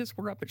ski. We just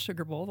were up at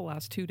Sugar Bowl the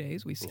last 2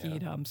 days. We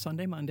skied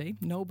Sunday, Monday.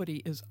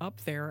 Nobody is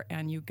up there,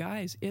 and you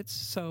guys, it's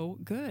so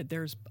good.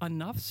 There's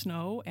enough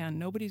snow, and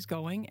nobody's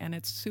going, and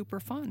it's super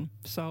fun.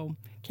 So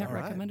can't All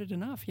right. recommend it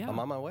enough. Yeah. I'm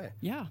on my way.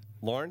 Yeah.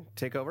 Lauren,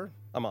 take over.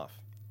 I'm off.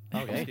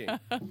 Okay.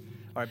 All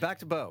right, back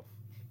to Bo.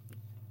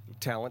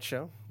 Talent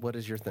show. What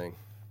is your thing?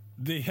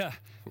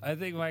 I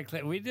think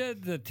we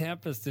did the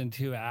Tempest in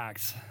 2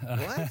 acts.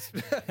 What?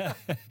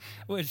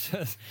 Which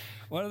was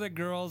one of the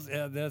girls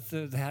had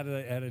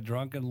a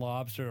drunken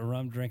lobster, a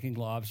rum drinking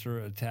lobster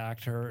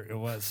attacked her. It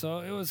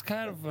was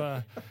kind of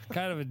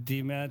a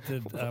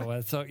demented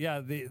one. So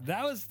yeah,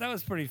 that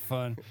was pretty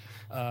fun.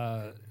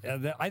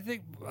 I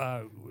think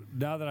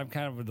now that I'm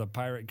kind of the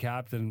pirate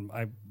captain,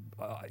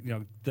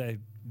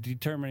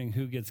 determining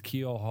who gets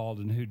keel hauled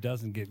and who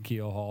doesn't get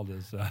keel hauled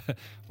is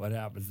what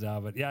happens now.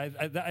 But yeah,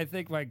 I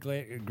think my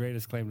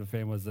greatest claim to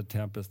fame was the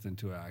Tempest in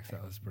 2 acts.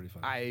 That was pretty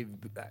fun. I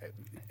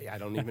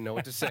don't even know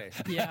what to say.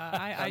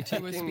 Yeah, I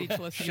too was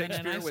speechless. again, and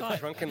Shakespeare I with saw it.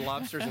 drunken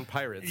lobsters and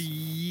pirates.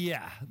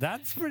 Yeah,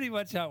 that's pretty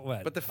much how it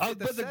went. But the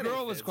setting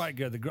girl was fits. quite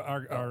good.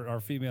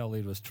 our female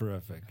lead was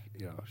terrific.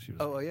 She was.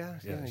 Oh yeah.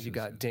 she You was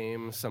got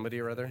Dame somebody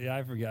or other. Yeah,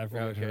 I forget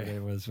what her Okay.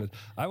 name was, but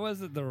I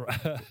wasn't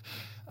the.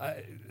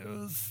 It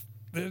was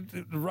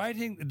the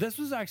writing. This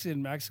was actually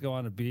in Mexico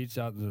on a beach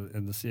out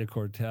in the Sea of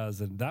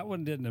Cortez, and that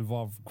one didn't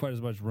involve quite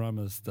as much rum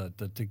as the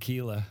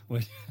tequila.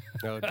 Which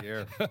Oh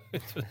dear.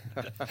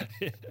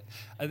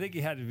 I think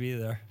you had to be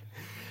there.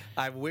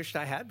 I wished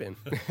I had been.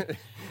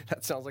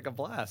 That sounds like a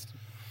blast.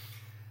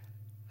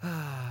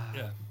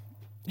 Yeah.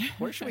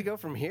 Where should we go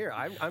from here?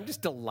 I'm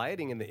just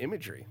delighting in the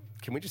imagery.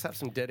 Can we just have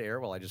some dead air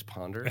while I just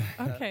ponder?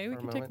 Okay, we for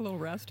can a take a moment? little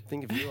rest.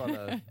 Think of you on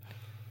the.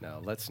 No,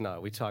 let's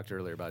not. We talked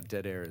earlier about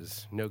dead air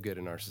is no good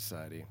in our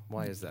society.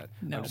 Why is that?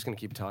 No. I'm just going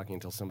to keep talking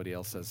until somebody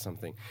else says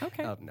something.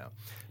 Okay. No.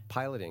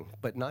 Piloting,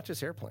 but not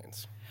just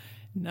airplanes.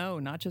 No,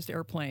 not just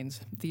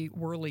airplanes, the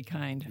whirly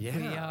kind.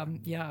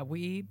 Yeah.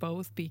 We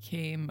both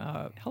became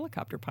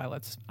helicopter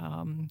pilots.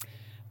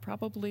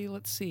 Probably,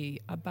 let's see,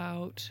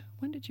 about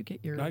when did you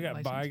get your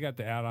license? I got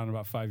the add-on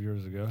about 5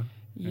 years ago.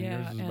 Yeah, and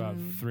yours was about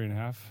and-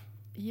 3.5.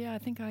 Yeah, I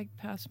think I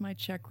passed my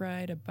check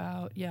ride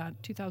about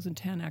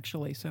 2010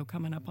 actually. So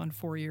coming up on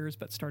 4 years,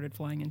 but started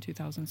flying in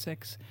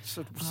 2006.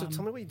 So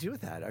tell me what you do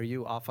with that. Are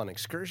you off on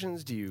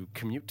excursions? Do you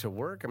commute to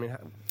work? I mean,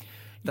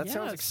 that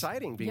sounds Yes.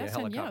 exciting, being Yes a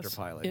and helicopter yes.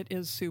 pilot. It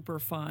is super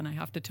fun. I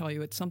have to tell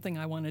you, it's something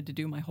I wanted to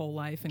do my whole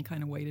life and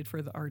kind of waited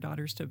for our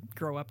daughters to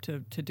grow up to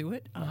do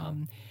it.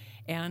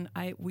 And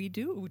we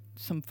do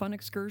some fun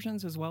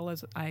excursions as well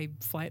as I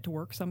fly it to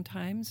work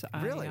sometimes.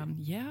 Really?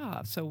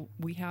 Yeah. So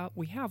we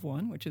have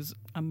one, which is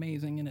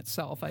amazing in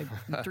itself.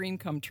 Dream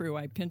come true.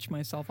 I pinch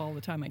myself all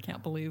the time. I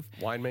can't believe.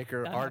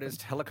 Winemaker, that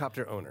artist,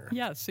 helicopter owner.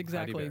 Yes,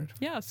 exactly. Baird.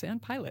 Yes,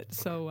 and pilot.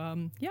 So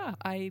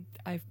I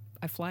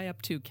I fly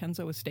up to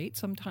Kenzo Estate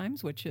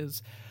sometimes, which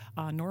is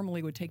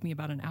normally would take me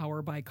about an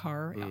hour by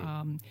car.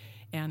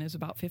 And is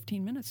about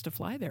 15 minutes to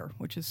fly there,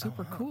 which is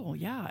super cool.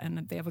 Yeah,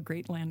 and they have a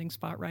great landing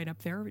spot right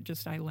up there.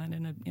 I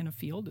land in a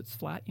field. It's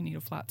flat. You need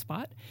a flat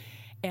spot.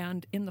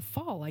 And in the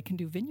fall, I can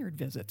do vineyard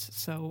visits.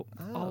 So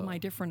all my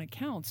different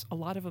accounts, a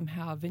lot of them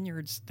have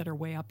vineyards that are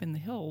way up in the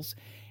hills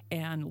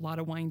and a lot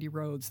of windy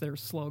roads that are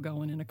slow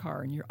going in a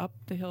car. And you're up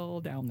the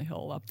hill, down the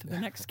hill, up to the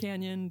next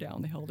canyon,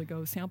 down the hill to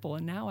go sample.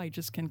 And now I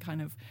just can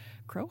kind of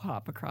crow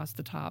hop across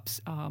the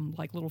tops,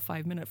 like little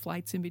 5-minute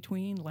flights in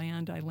between.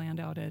 I land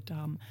out at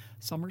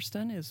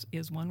Summerston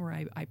is one where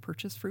I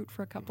purchase fruit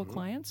for a couple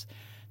clients.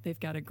 They've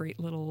got a great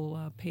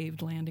little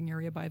paved landing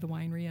area by the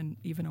winery and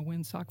even a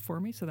windsock for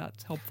me, so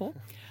that's helpful.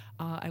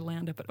 I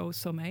land up at Eau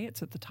Sommet.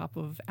 It's at the top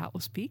of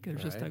Atlas Peak.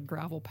 There's just a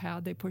gravel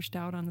pad they pushed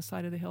out on the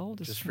side of the hill.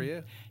 Just for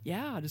you?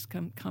 Yeah, just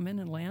come in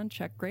and land,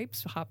 check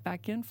grapes, hop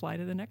back in, fly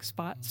to the next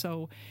spot.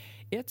 So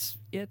it's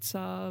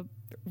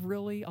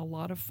really a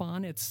lot of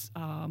fun. It's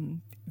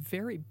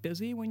very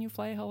busy when you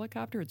fly a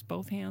helicopter. It's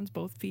both hands,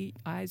 both feet,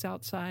 eyes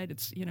outside.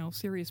 It's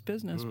serious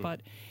business,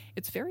 but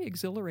it's very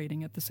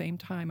exhilarating at the same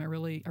time. I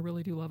really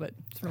do love it.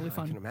 It's really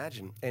fun. I can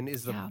imagine. And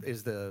is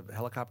the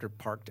helicopter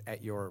parked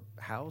at your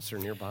house or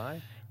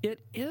nearby?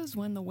 It is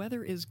when the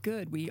weather is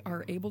good. We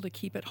are able to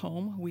keep it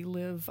home. We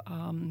live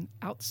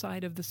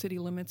outside of the city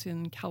limits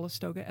in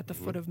Calistoga at the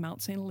foot of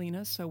Mount St.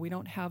 Helena, so we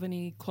don't have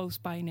any close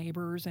by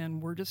neighbors,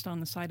 and we're just on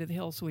the side of the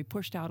hill, so we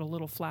pushed out a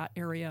little flat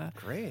area.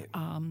 Great.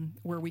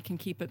 Where we can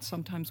keep it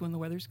sometimes when the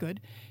weather's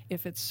good.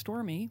 If it's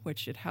stormy,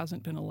 which it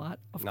hasn't been a lot,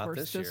 of Not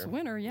course, this year.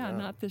 winter,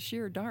 not this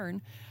year,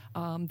 darn,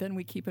 then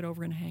we keep it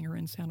over in a hangar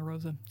in Santa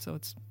Rosa, so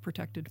it's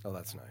protected. Oh,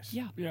 that's nice.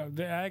 Yeah. Yeah,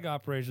 the ag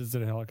operations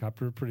in a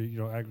helicopter are pretty,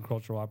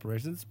 agricultural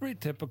operations. It's pretty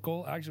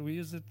typical. Actually, we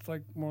use it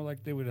more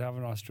like they would have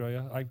in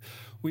Australia.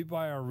 We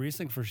buy our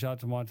Riesling for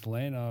Chateau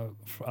Montelena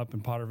up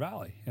in Potter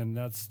Valley, and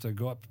that's to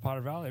go up to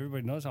Potter Valley.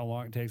 Everybody knows how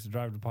long it takes to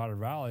drive to Potter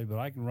Valley, but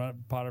I can run up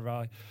to Potter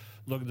Valley,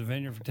 look at the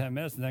vineyard for 10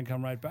 minutes, and then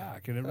come right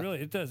back. And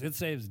it does. It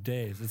saves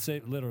days. It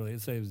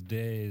saves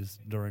days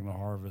during the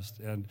harvest.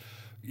 And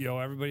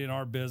everybody in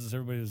our business,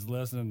 everybody who's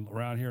listening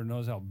around here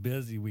knows how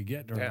busy we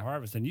get during the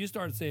harvest. And you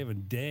start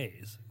saving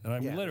days. And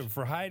I'm literally,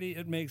 for Heidi,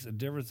 it makes a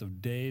difference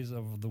of days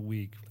of the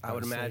week. I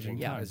would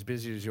imagine, as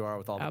busy as you are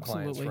with all the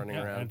clients running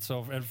around.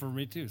 And for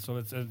me too. So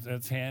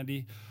it's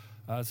handy.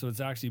 So it's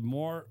actually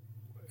more.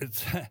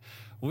 It's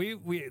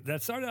we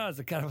that started out as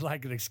a kind of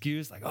like an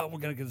excuse, like, oh, we're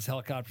gonna get this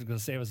helicopter, it's gonna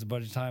save us a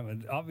bunch of time,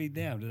 and I'll be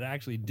damned, it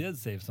actually did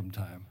save some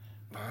time.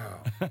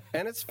 Wow.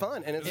 And it's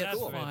fun, and it's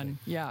cool. It's fun.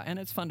 Yeah, and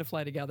it's fun to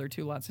fly together,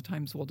 too. Lots of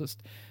times we'll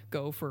just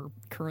go for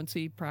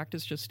currency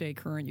practice, just stay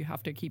current. You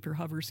have to keep your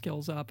hover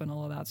skills up and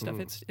all of that stuff.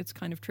 It's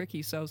kind of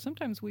tricky. So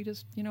sometimes we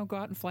just, go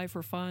out and fly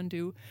for fun,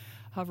 do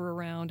hover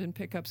around and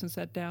pickups and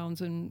set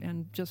downs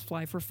and just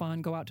fly for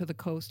fun, go out to the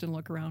coast and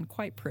look around.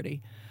 Quite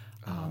pretty.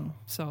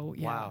 So,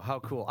 yeah. Wow, how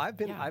cool. I've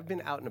been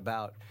out and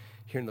about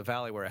here in the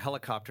valley where a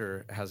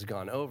helicopter has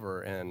gone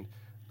over, and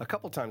a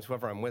couple times,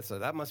 whoever I'm with, so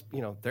that must,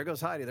 there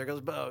goes Heidi, there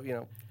goes Bo,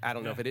 I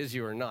don't know if it is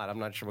you or not. I'm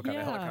not sure what kind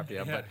of helicopter you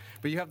have,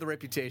 but you have the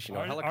reputation.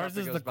 Ours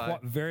is the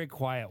very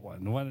quiet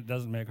one, the one that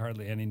doesn't make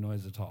hardly any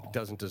noise at all.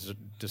 Doesn't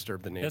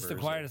disturb the neighbors. It's the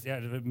quietest,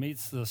 it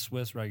meets the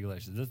Swiss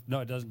regulations. It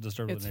doesn't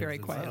disturb the neighbors. It's very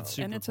quiet. It's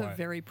super and it's quiet. A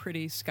very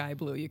pretty sky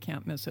blue. You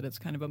can't miss it. It's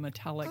kind of a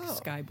metallic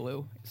sky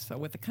blue, so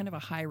with a kind of a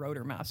high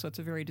rotor mass, so it's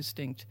a very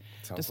distinct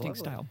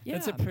style. Yeah.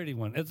 It's a pretty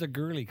one. It's a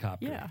girly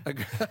copter. Yeah.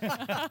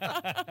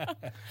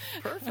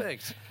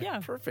 Perfect. Yeah.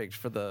 Perfect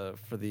for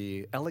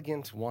the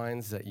elegant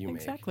wines that you make.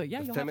 Exactly.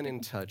 Yeah. The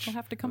feminine touch. You'll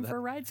have to come for a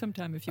ride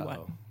sometime if you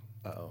want.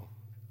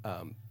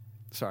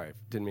 Sorry,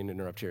 didn't mean to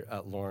interrupt here.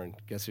 Lauren,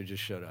 guess who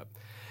just showed up?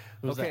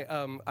 Okay,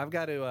 I've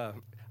got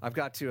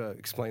to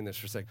explain this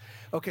for a second.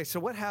 Okay, so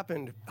what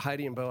happened,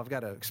 Heidi and Bo? I've got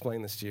to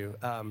explain this to you.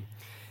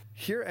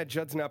 Here at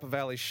Judd's Napa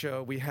Valley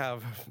Show, we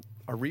have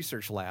a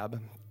research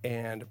lab,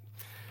 and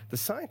the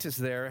scientists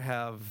there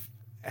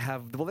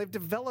they've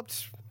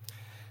developed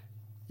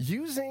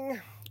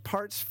using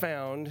parts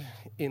found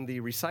in the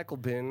recycle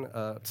bin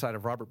outside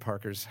of Robert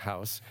Parker's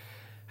house,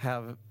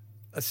 have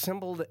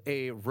assembled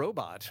a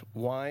robot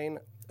wine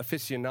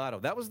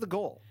aficionado. That was the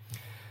goal.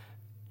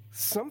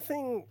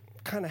 Something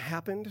kind of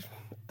happened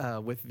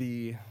with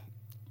the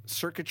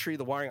circuitry,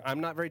 the wiring. I'm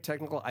not very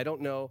technical. I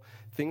don't know.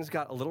 Things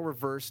got a little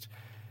reversed.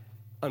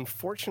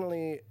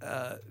 Unfortunately,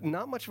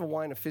 not much of a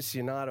wine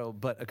aficionado,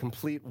 but a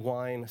complete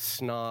wine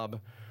snob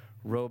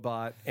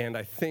robot. And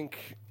I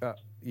think,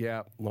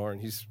 Lauren,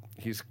 he's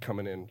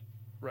coming in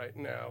right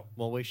now.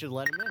 Well, we should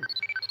let him in.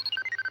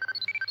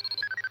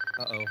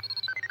 Uh-oh.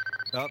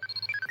 Oh,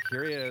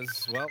 here he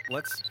is. Well,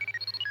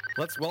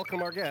 let's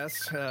welcome our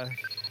guest.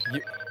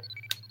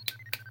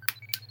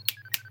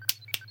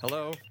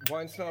 Hello,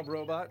 Wine Snob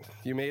Robot.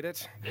 You made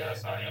it?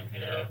 Yes, I am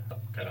here.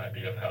 Can I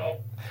be of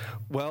help?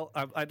 Well,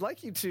 I'd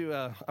like you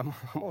to, I'm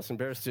almost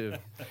embarrassed to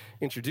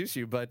introduce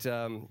you, but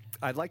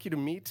I'd like you to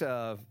meet,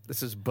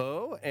 this is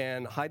Bo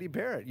and Heidi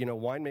Barrett,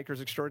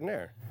 winemakers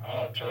extraordinaire.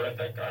 Oh,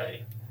 terrific.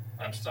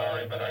 I'm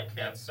sorry, but I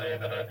can't say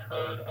that I've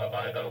heard of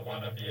either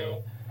one of you.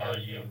 Are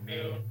you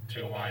new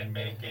to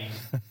winemaking?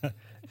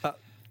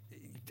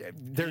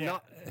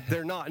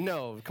 They're not.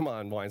 No, come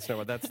on, Wine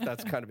Snowball.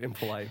 That's kind of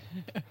impolite.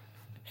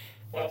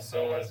 Well,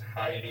 so was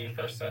Heidi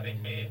for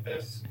sending me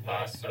this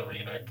La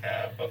Serena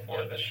cab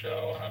before the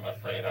show. I'm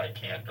afraid I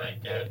can't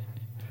drink it.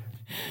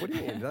 What do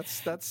you mean?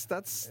 That's like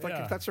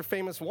Yeah. that's her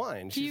famous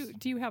wine. Do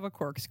you have a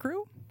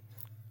corkscrew?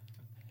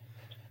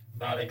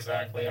 Not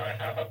exactly. I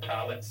have a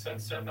palate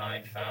sensor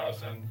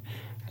 9000.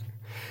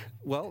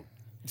 Well,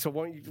 so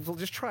we'll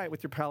just try it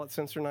with your palate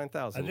sensor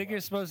 9000. I think you're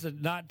supposed to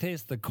not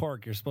taste the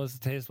cork. You're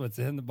supposed to taste what's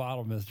in the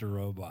bottle, Mr.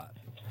 Robot.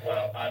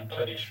 Well, I'm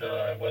pretty sure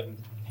I wouldn't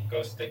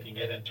go sticking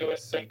it into a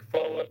sink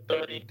full of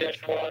dirty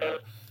dishwater.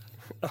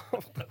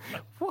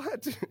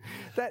 What?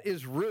 That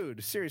is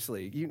rude.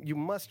 Seriously, you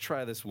must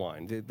try this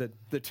wine.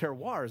 The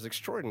terroir is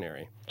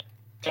extraordinary.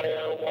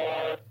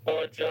 Terroir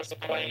or just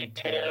plain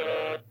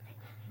terror.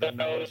 The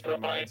nose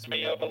reminds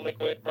me of a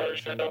liquid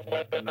version of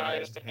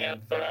weaponized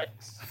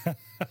anthrax.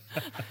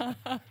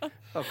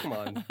 Oh, come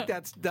on.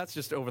 That's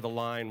just over the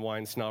line,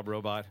 Wine Snob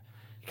Robot.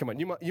 Come on,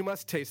 you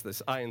must taste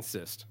this. I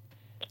insist.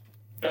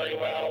 Very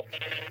well.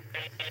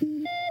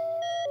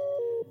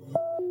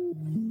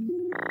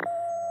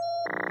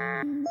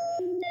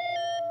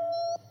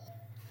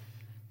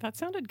 That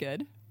sounded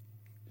good.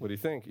 What do you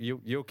think?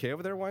 You okay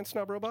over there, Wine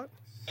Snob Robot?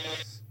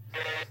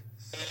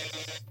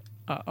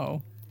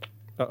 Uh-oh.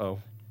 Uh-oh.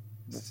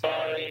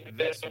 Sorry,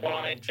 this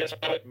wine just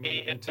put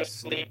me into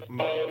sleep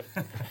mode.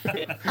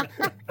 It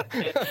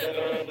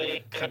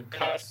literally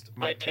concussed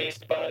my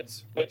taste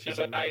buds, which is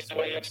a nice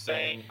way of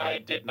saying I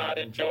did not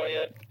enjoy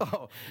it.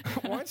 Oh,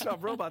 Wine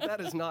Snob Robot, that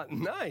is not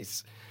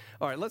nice.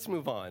 All right, let's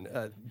move on.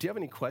 Do you have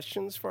any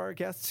questions for our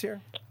guests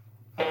here?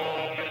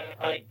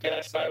 I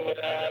guess I would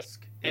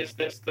ask, is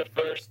this the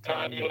first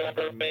time you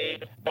ever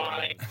made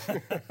wine?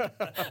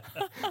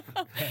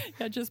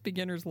 Yeah, just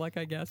beginner's luck,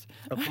 I guess.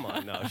 Oh, come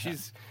on. No,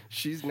 she's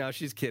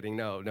kidding.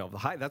 No.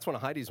 That's one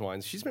of Heidi's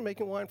wines. She's been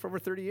making wine for over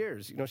 30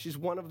 years. You know, she's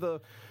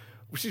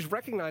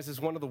recognized as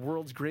one of the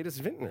world's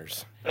greatest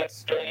vintners. That's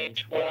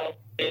strange. Well,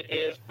 it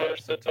is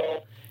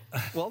versatile.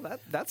 Well,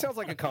 that sounds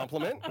like a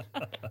compliment.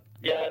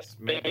 Yes,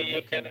 maybe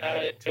you can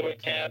add it to a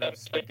can of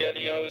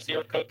SpaghettiOs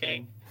you're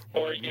cooking,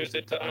 or use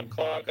it to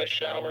unclog a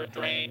shower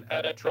drain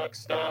at a truck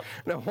stop.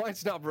 No, Wine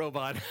Snob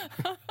Robot.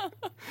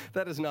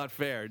 That is not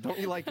fair. Do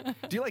you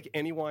like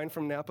any wine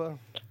from Napa?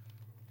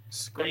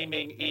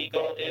 Screaming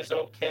Eagle is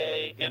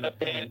okay in a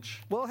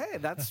pinch. Well, hey,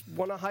 that's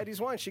one of Heidi's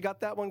wines. She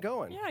got that one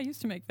going. Yeah, I used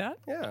to make that.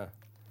 Yeah.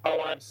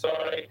 Oh, I'm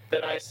sorry.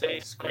 Did I say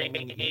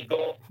Screaming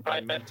Eagle?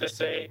 I meant to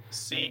say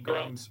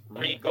Seagram's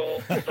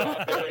Regal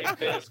Strawberry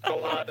Fizz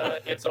Colada.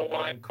 It's a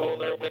wine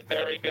cooler with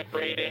very good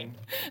breeding.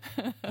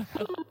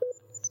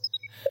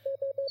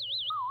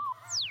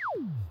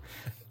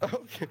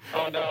 Okay.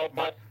 Oh no,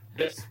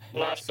 this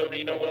La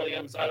Serena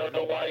Williams, I don't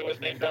know why it was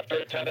named after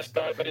a tennis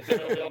star, but it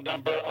did a real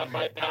number on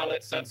my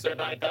palate sensor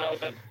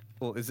 9000.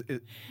 Well, is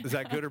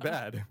that good or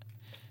bad?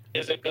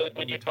 Is it good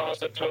when you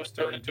toss a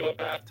toaster into a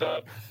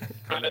bathtub?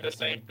 Kind of the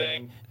same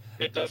thing.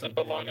 It doesn't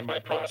belong in my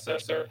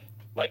processor,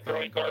 like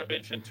throwing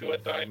garbage into a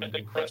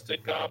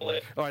diamond-encrusted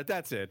goblet. All right,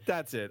 that's it.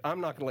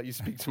 I'm not going to let you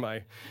speak to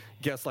my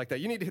guests like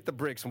that. You need to hit the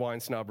bricks, Wine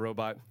Snob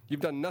Robot.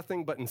 You've done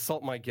nothing but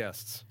insult my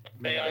guests.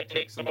 May I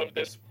take some of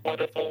this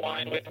wonderful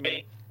wine with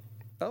me?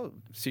 Oh,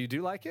 so you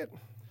do like it?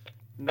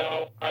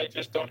 No, I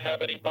just don't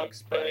have any bug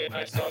spray, and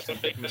I saw some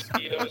big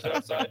mosquitoes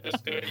outside the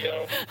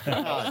studio.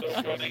 I'm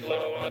also running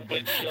low on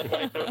windshield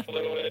wiper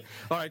fluid.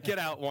 All right, get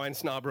out, Wine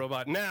Snob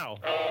Robot, now.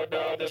 Oh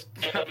no, this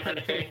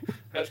Cabernet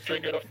has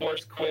triggered a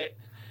forced quit.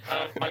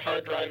 My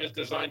hard drive is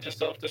designed to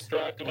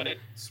self-destruct when it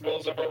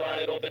swills a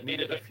varietal that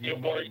needed a few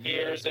more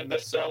years in the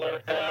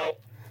cellar.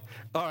 Help!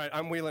 All right,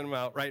 I'm wheeling him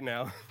out right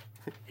now.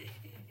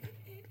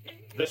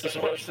 This is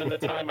worse than the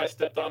time I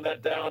stepped on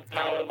that down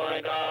power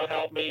line. Oh,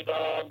 help me.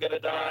 Oh, I'm going to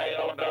die.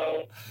 Oh,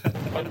 no.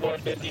 One more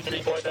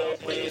 53 Bordeaux,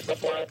 please,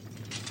 before I...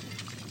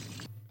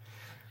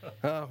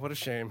 Oh, what a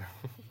shame.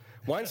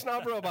 Wine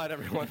Snob Robot,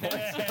 everyone.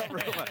 Wine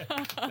Snob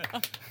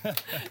Robot.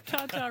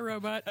 Ta-ta,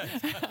 robot.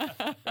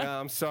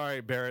 I'm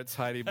sorry, Barrett's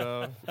Heidi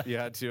Bo. You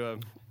had to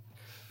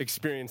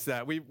experience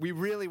that. We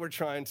really were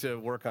trying to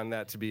work on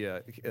that to be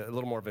a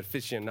little more of an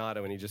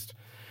aficionado, and he just...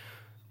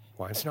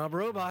 Wine Snob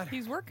Robot.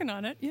 He's working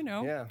on it, you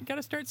know. Yeah. You got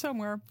to start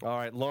somewhere. All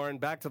right, Lauren,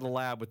 back to the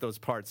lab with those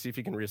parts. See if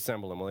you can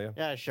reassemble them, will you?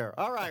 Yeah, sure.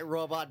 All right,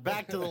 robot,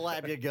 back to the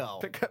lab you go.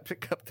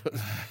 Pick up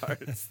those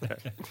parts there.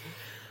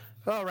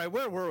 All right,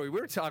 where were we? We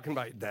were talking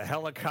about the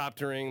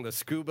helicoptering, the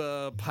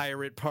scuba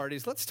pirate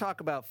parties. Let's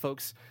talk about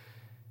folks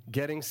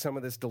getting some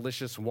of this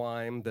delicious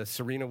wine, the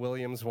Serena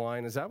Williams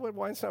wine. Is that what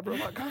Wine Snob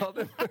Robot called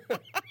it?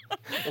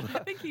 I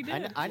think he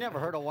did. I never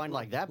heard a wine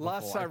like that before. La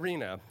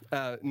Sirena,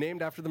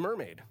 named after the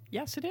mermaid.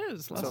 Yes, it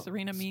is. La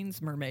Sirena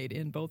means mermaid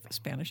in both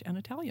Spanish and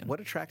Italian. What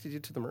attracted you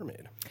to the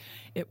mermaid?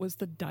 It was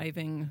the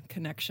diving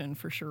connection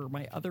for sure.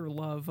 My other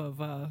love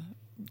of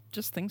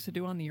just things to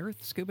do on the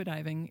earth, scuba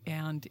diving.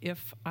 And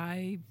if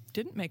I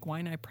didn't make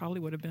wine, I probably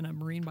would have been a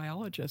marine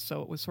biologist.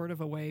 So it was sort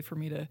of a way for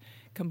me to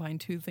combine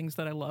two things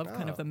that I love,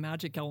 kind of the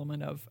magic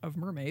element of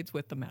mermaids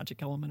with the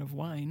magic element of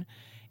wine,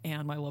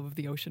 and my love of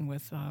the ocean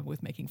with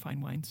making fine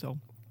wine. So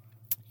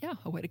yeah,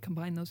 a way to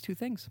combine those two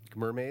things.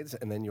 Mermaids,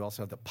 and then you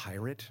also have the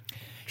pirate,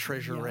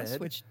 Treasure Yes,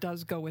 Red. which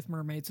does go with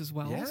mermaids as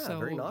well. Yeah, so,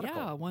 very nautical.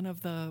 Yeah, one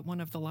of the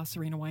La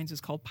Sirena wines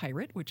is called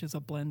Pirate, which is a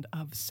blend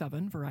of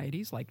 7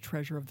 varieties, like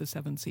Treasure of the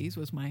Seven Seas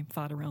was my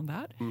thought around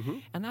that. Mm-hmm.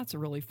 And that's a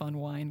really fun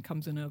wine.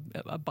 Comes in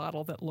a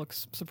bottle that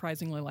looks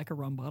surprisingly like a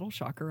rum bottle.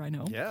 Shocker, I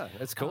know. Yeah,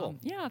 that's cool.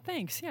 Yeah,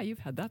 thanks. Yeah, you've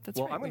had that. That's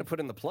Well, right. I'm going to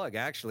put in the plug,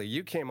 actually.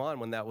 You came on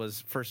when that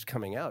was first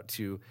coming out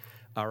to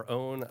our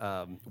own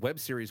web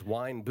series,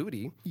 Wine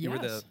Booty. You were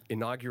the Yes.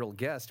 inaugural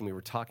guest, and we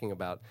were talking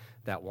about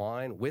that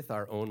wine with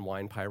our own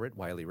wine pirate,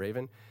 Wiley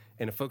Raven.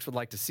 And if folks would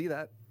like to see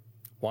that,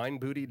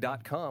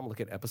 winebooty.com, look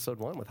at episode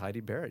 1 with Heidi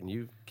Barrett. And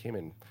you came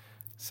in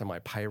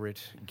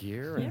semi-pirate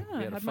gear. And Yeah, we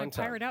I had a had my fun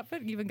time. pirate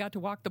outfit. Even got to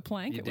walk the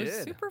plank. You It did.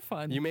 was super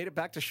fun. You made it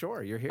back to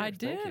shore. You're here. I Thank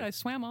did. you. I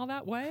swam all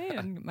that way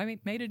and I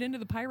made it into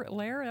the pirate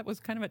lair. That was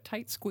kind of a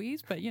tight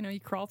squeeze, but you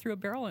crawl through a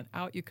barrel and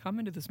out you come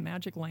into this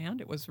magic land.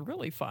 It was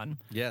really fun.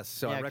 Yes.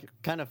 So Yeah, I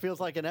kind of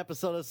feels like an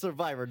episode of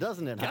Survivor,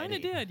 doesn't it, Kind Heidi?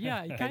 of did.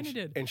 Yeah, you kind of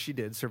did. And she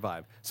did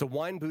survive. So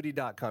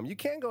winebooty.com. You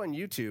can go on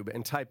YouTube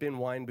and type in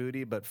Wine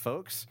Booty, but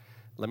folks,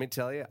 let me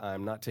tell you,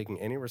 I'm not taking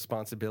any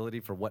responsibility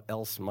for what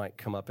else might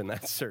come up in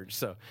that search.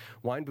 So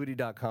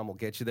winebooty.com will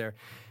get you there.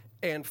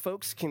 And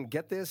folks can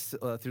get this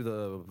through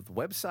the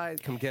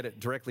website. Come get it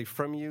directly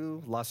from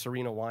you,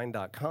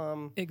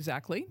 laserenawine.com.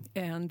 Exactly.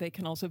 And they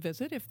can also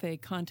visit if they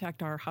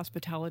contact our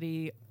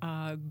hospitality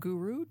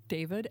guru,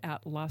 David,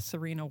 at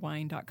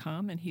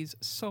laserenawine.com. And he's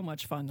so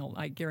much fun.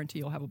 I guarantee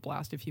you'll have a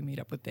blast if you meet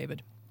up with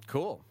David.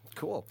 Cool.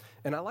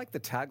 And I like the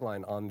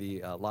tagline on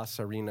the La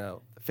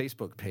Sirena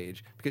Facebook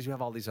page because you have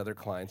all these other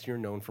clients. You're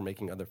known for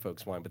making other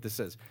folks' wine, but this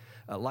says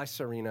La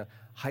Sirena,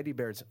 Heidi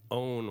Barrett's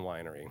own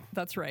winery.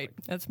 That's right.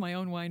 That's my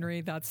own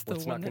winery. That's the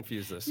Let's one not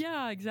confuse this.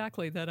 Yeah,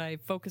 exactly. That I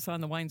focus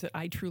on the wines that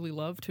I truly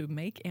love to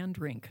make and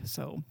drink.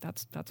 So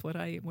that's what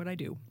I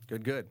do.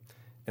 Good.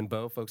 And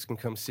Bo, folks can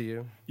come see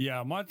you.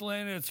 Yeah,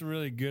 Montalena, it's a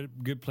really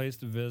good place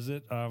to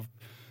visit.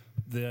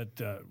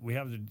 We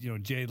have the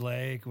Jade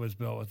Lake was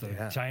built with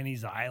the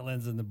Chinese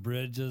islands and the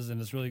bridges, and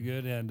it's really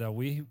good. And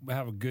we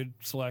have a good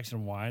selection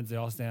of wines. They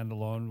all stand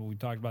alone. We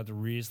talked about the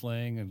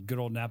Riesling and good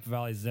old Napa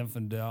Valley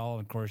Zinfandel,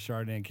 and of course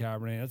Chardonnay and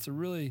Cabernet. It's a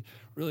really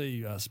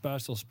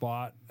special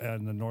spot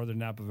in the northern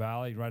Napa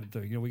Valley. Right at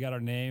the we got our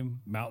name,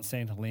 Mount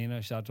St.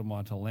 Helena, Chateau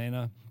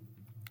Montalena.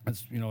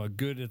 It's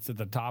it's at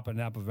the top of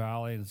Napa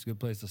Valley, and it's a good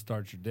place to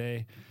start your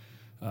day.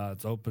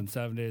 It's open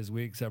 7 days a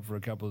week, except for a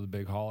couple of the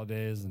big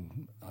holidays.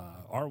 And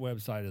our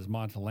website is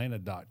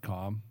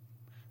montalena.com,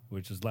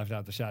 which is left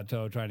out the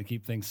chateau, trying to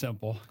keep things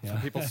simple. So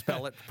people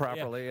spell it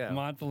properly. Yeah.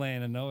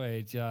 Montalena, no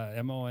H,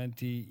 Montelena.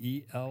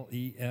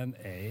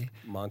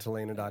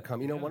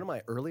 Montalena.com. One of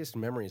my earliest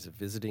memories of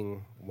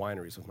visiting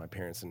wineries with my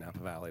parents in Napa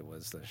Valley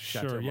was the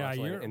Chateau Sure, yeah,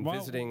 Montalena and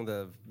visiting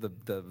the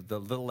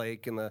little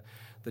lake and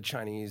the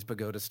Chinese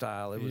pagoda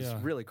style. It was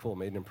really cool.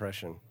 Made an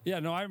impression. Yeah,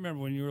 no, I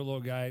remember when you were a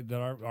little guy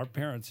that our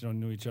parents,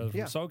 knew each other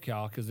from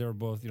SoCal because they were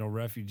both,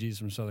 refugees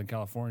from Southern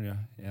California,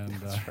 and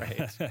That's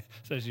right.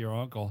 especially your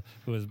uncle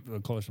who was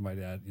close to my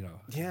dad.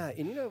 Yeah,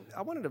 and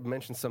I wanted to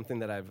mention something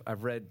that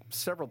I've read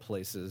several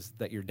places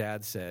that your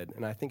dad said,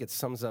 and I think it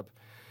sums up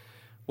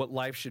what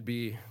life should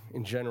be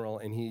in general.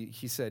 And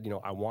he said,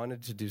 I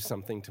wanted to do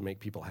something to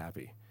make people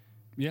happy.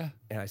 Yeah,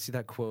 and I see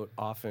that quote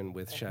often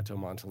with Chateau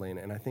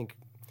Montalena, and I think,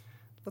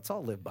 let's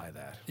all live by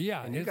that.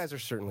 Yeah, and you guys are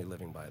certainly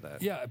living by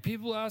that. Yeah,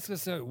 people ask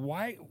us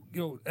why.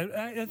 And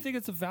I think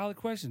it's a valid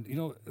question.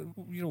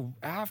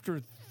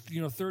 After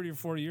 30 or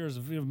 40 years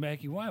of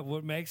making wine,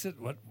 what makes it?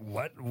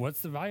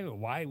 What's the value of it?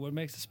 Why? What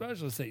makes it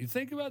special? Say you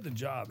think about the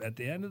job. At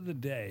the end of the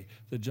day,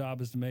 the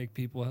job is to make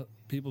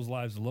people's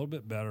lives a little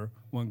bit better,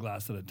 one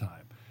glass at a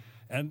time,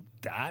 and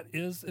that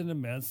is an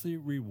immensely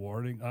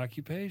rewarding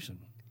occupation.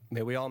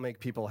 May we all make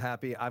people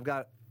happy. I've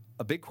got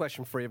a big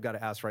question for you. I've got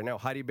to ask right now.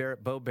 Heidi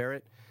Barrett, Bo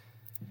Barrett.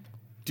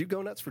 Do you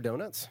go nuts for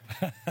donuts?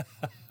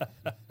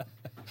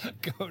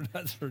 Go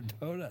nuts for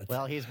donuts.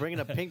 Well, he's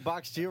bringing a pink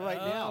box to you right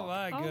now. Oh,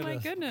 my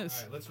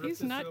goodness. Oh my goodness.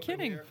 He's not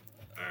kidding.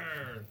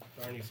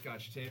 Darny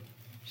Scotch tape.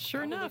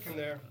 Sure Have a enough. look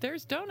in there.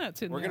 There's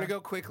donuts in We're there. going to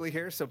go quickly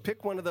here. So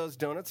pick one of those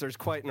donuts. There's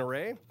quite an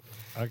array.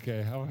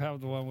 Okay, I'll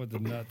have the one with the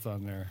nuts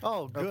on there.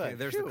 Oh, good. Okay,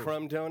 there's the Phew.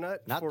 crumb donut.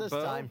 Not for this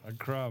Bo. time. A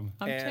crumb.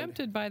 I'm And-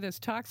 tempted by this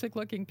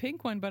toxic-looking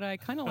pink one, but I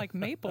kind of like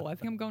maple. I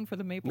think I'm going for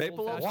the maple.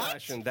 Maple old-fashioned. old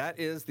fashioned. That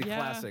is the Yeah,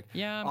 classic.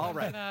 yeah, I'm All going for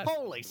right. that.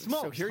 Holy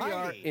smokes, So here you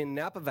are Heidi. in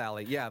Napa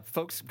Valley. Yeah,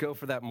 folks go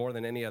for that more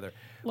than any other.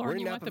 Lauren, We're in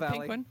you Napa want the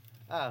Valley. pink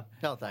one?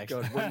 No, thanks.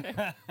 Good.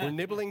 We're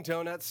nibbling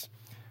donuts.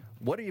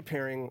 What are you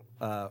pairing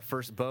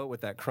first, Bo,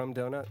 with that crumb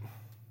donut?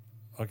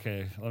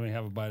 Okay, let me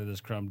have a bite of this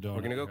crumb donut.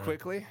 We're going to go here.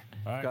 quickly.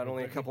 All right, Got go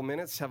only a quickly. couple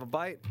minutes. Have a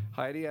bite.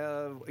 Heidi,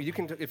 you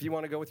can, if you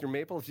want to go with your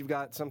maple, if you've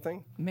got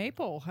something.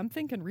 Maple. I'm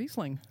thinking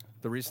Riesling.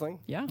 The Riesling?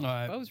 Yeah.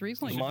 right. Bo's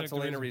Riesling. Should pick the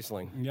Montalena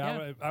Riesling.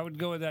 Yeah, I would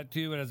go with that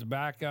too, but as a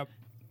backup,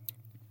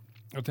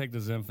 I'll take the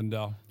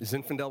Zinfandel.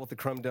 Zinfandel with the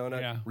crumb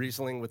donut, Yeah.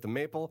 Riesling with the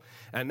maple.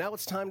 And now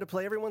it's time to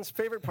play everyone's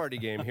favorite party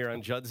game here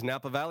on Judd's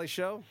Napa Valley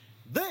Show.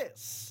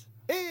 This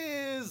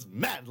is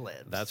Mad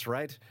Libs. That's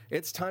right.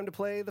 It's time to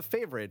play the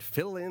favorite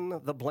fill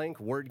in the blank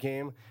word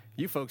game.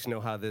 You folks know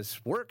how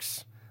this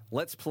works.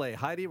 Let's play.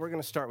 Heidi, we're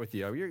going to start with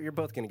you. You're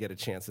both going to get a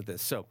chance at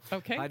this. So,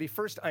 Okay. Heidi,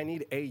 first I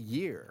need a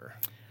year.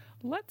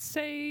 Let's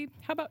say,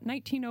 how about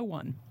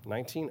 1901?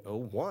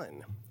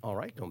 1901. All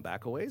right, going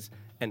back a ways.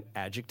 An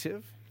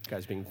adjective.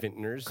 Guys being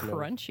vintners. know-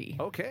 Crunchy.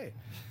 Okay.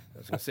 I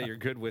was going to say you're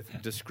good with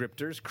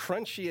descriptors.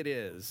 Crunchy it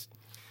is.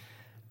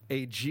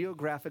 A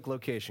geographic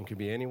location could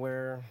be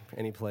anywhere,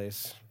 any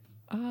place.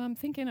 I'm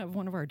thinking of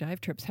one of our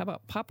dive trips. How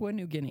about Papua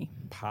New Guinea?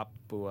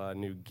 Papua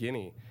New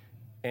Guinea.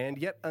 And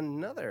yet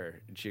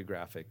another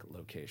geographic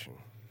location.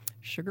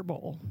 Sugar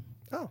Bowl.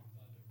 Oh,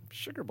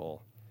 Sugar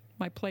Bowl.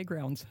 My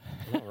playgrounds.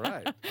 All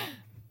right.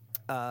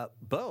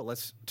 Bo,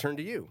 let's turn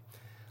to you.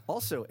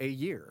 Also, a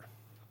year.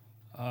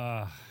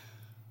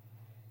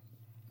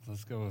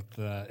 Let's go with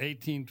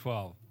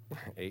 1812.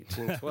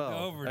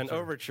 1812. An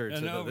overture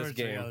to this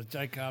game. Yeah,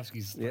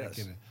 Tchaikovsky's Yes.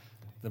 like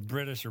the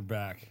British are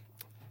back.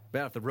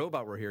 Man, if the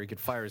robot were here, he could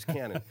fire his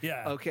cannon.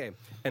 Yeah. Okay.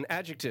 An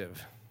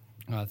adjective.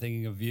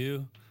 Thinking of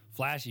you,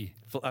 flashy.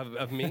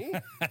 Of me?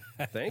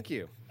 Thank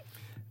you.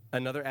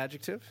 Another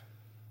adjective.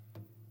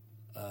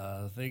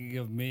 Thinking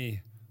of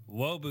me,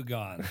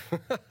 woebegone.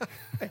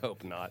 I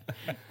hope not.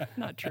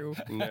 Not true.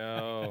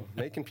 No.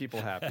 Making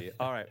people happy.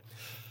 All right.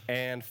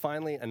 And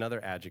finally,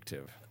 another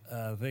adjective.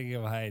 Thinking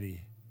of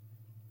Heidi,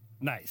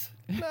 nice.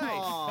 Nice.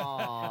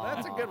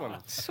 That's a good one.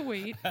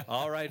 Sweet.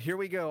 All right, here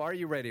we go. Are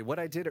you ready? What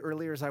I did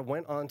earlier is I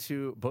went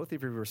onto both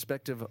of your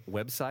respective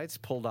websites,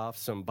 pulled off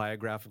some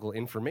biographical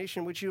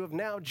information, which you have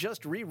now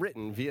just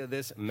rewritten via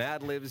this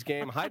Mad Libs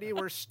game. Heidi,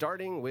 we're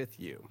starting with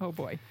you. Oh,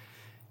 boy.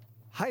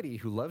 Heidi,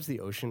 who loves the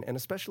ocean and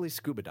especially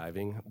scuba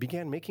diving,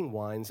 began making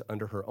wines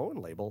under her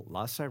own label,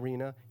 La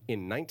Sirena,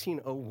 in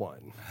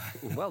 1901.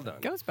 Well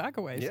done. Goes back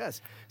a ways.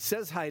 Yes.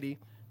 Says Heidi,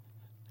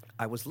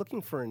 I was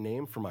looking for a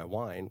name for my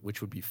wine which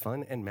would be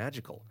fun and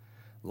magical.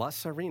 La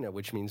Sirena,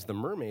 which means the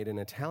mermaid in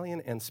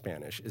Italian and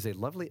Spanish, is a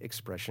lovely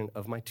expression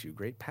of my two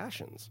great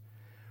passions.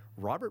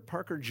 Robert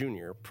Parker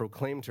Jr.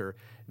 proclaimed her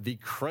the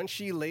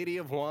crunchy lady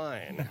of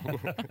wine.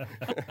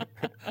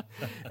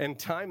 And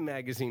Time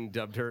magazine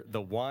dubbed her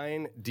the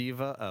wine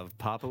diva of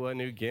Papua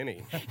New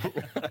Guinea.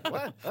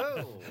 What?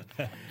 Oh.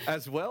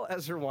 As well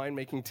as her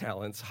winemaking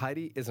talents,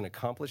 Heidi is an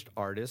accomplished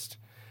artist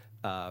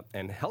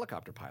and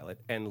helicopter pilot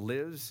and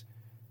lives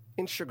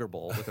in Sugar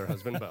Bowl with her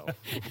husband, Bo.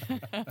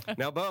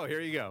 Now, Bo,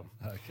 here you go.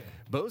 Okay.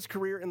 Bo's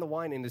career in the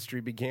wine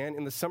industry began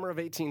in the summer of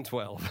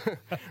 1812,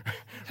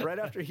 right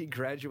after he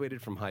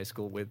graduated from high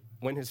school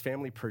when his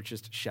family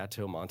purchased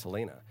Chateau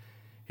Montalena.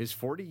 His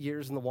 40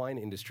 years in the wine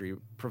industry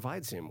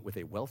provides him with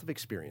a wealth of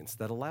experience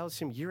that allows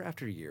him year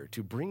after year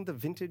to bring the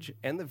vintage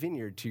and the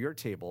vineyard to your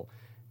table,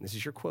 and this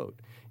is your quote,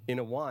 in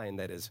a wine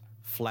that is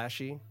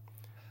flashy,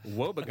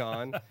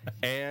 woebegone,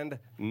 and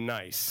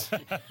nice.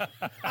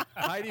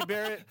 Heidi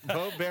Barrett,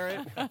 Bo Barrett,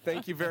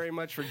 thank you very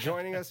much for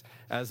joining us.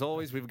 As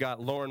always, we've got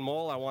Lauren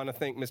Mole. I want to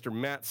thank Mr.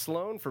 Matt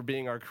Sloan for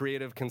being our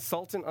creative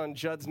consultant on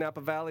Judd's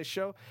Napa Valley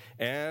Show.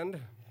 And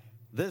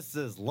This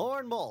is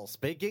Lauren Mole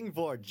speaking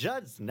for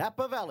Judd's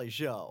Napa Valley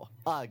Show,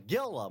 a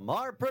Gil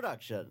Lamar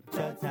production.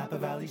 Judd's Napa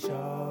Valley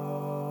Show.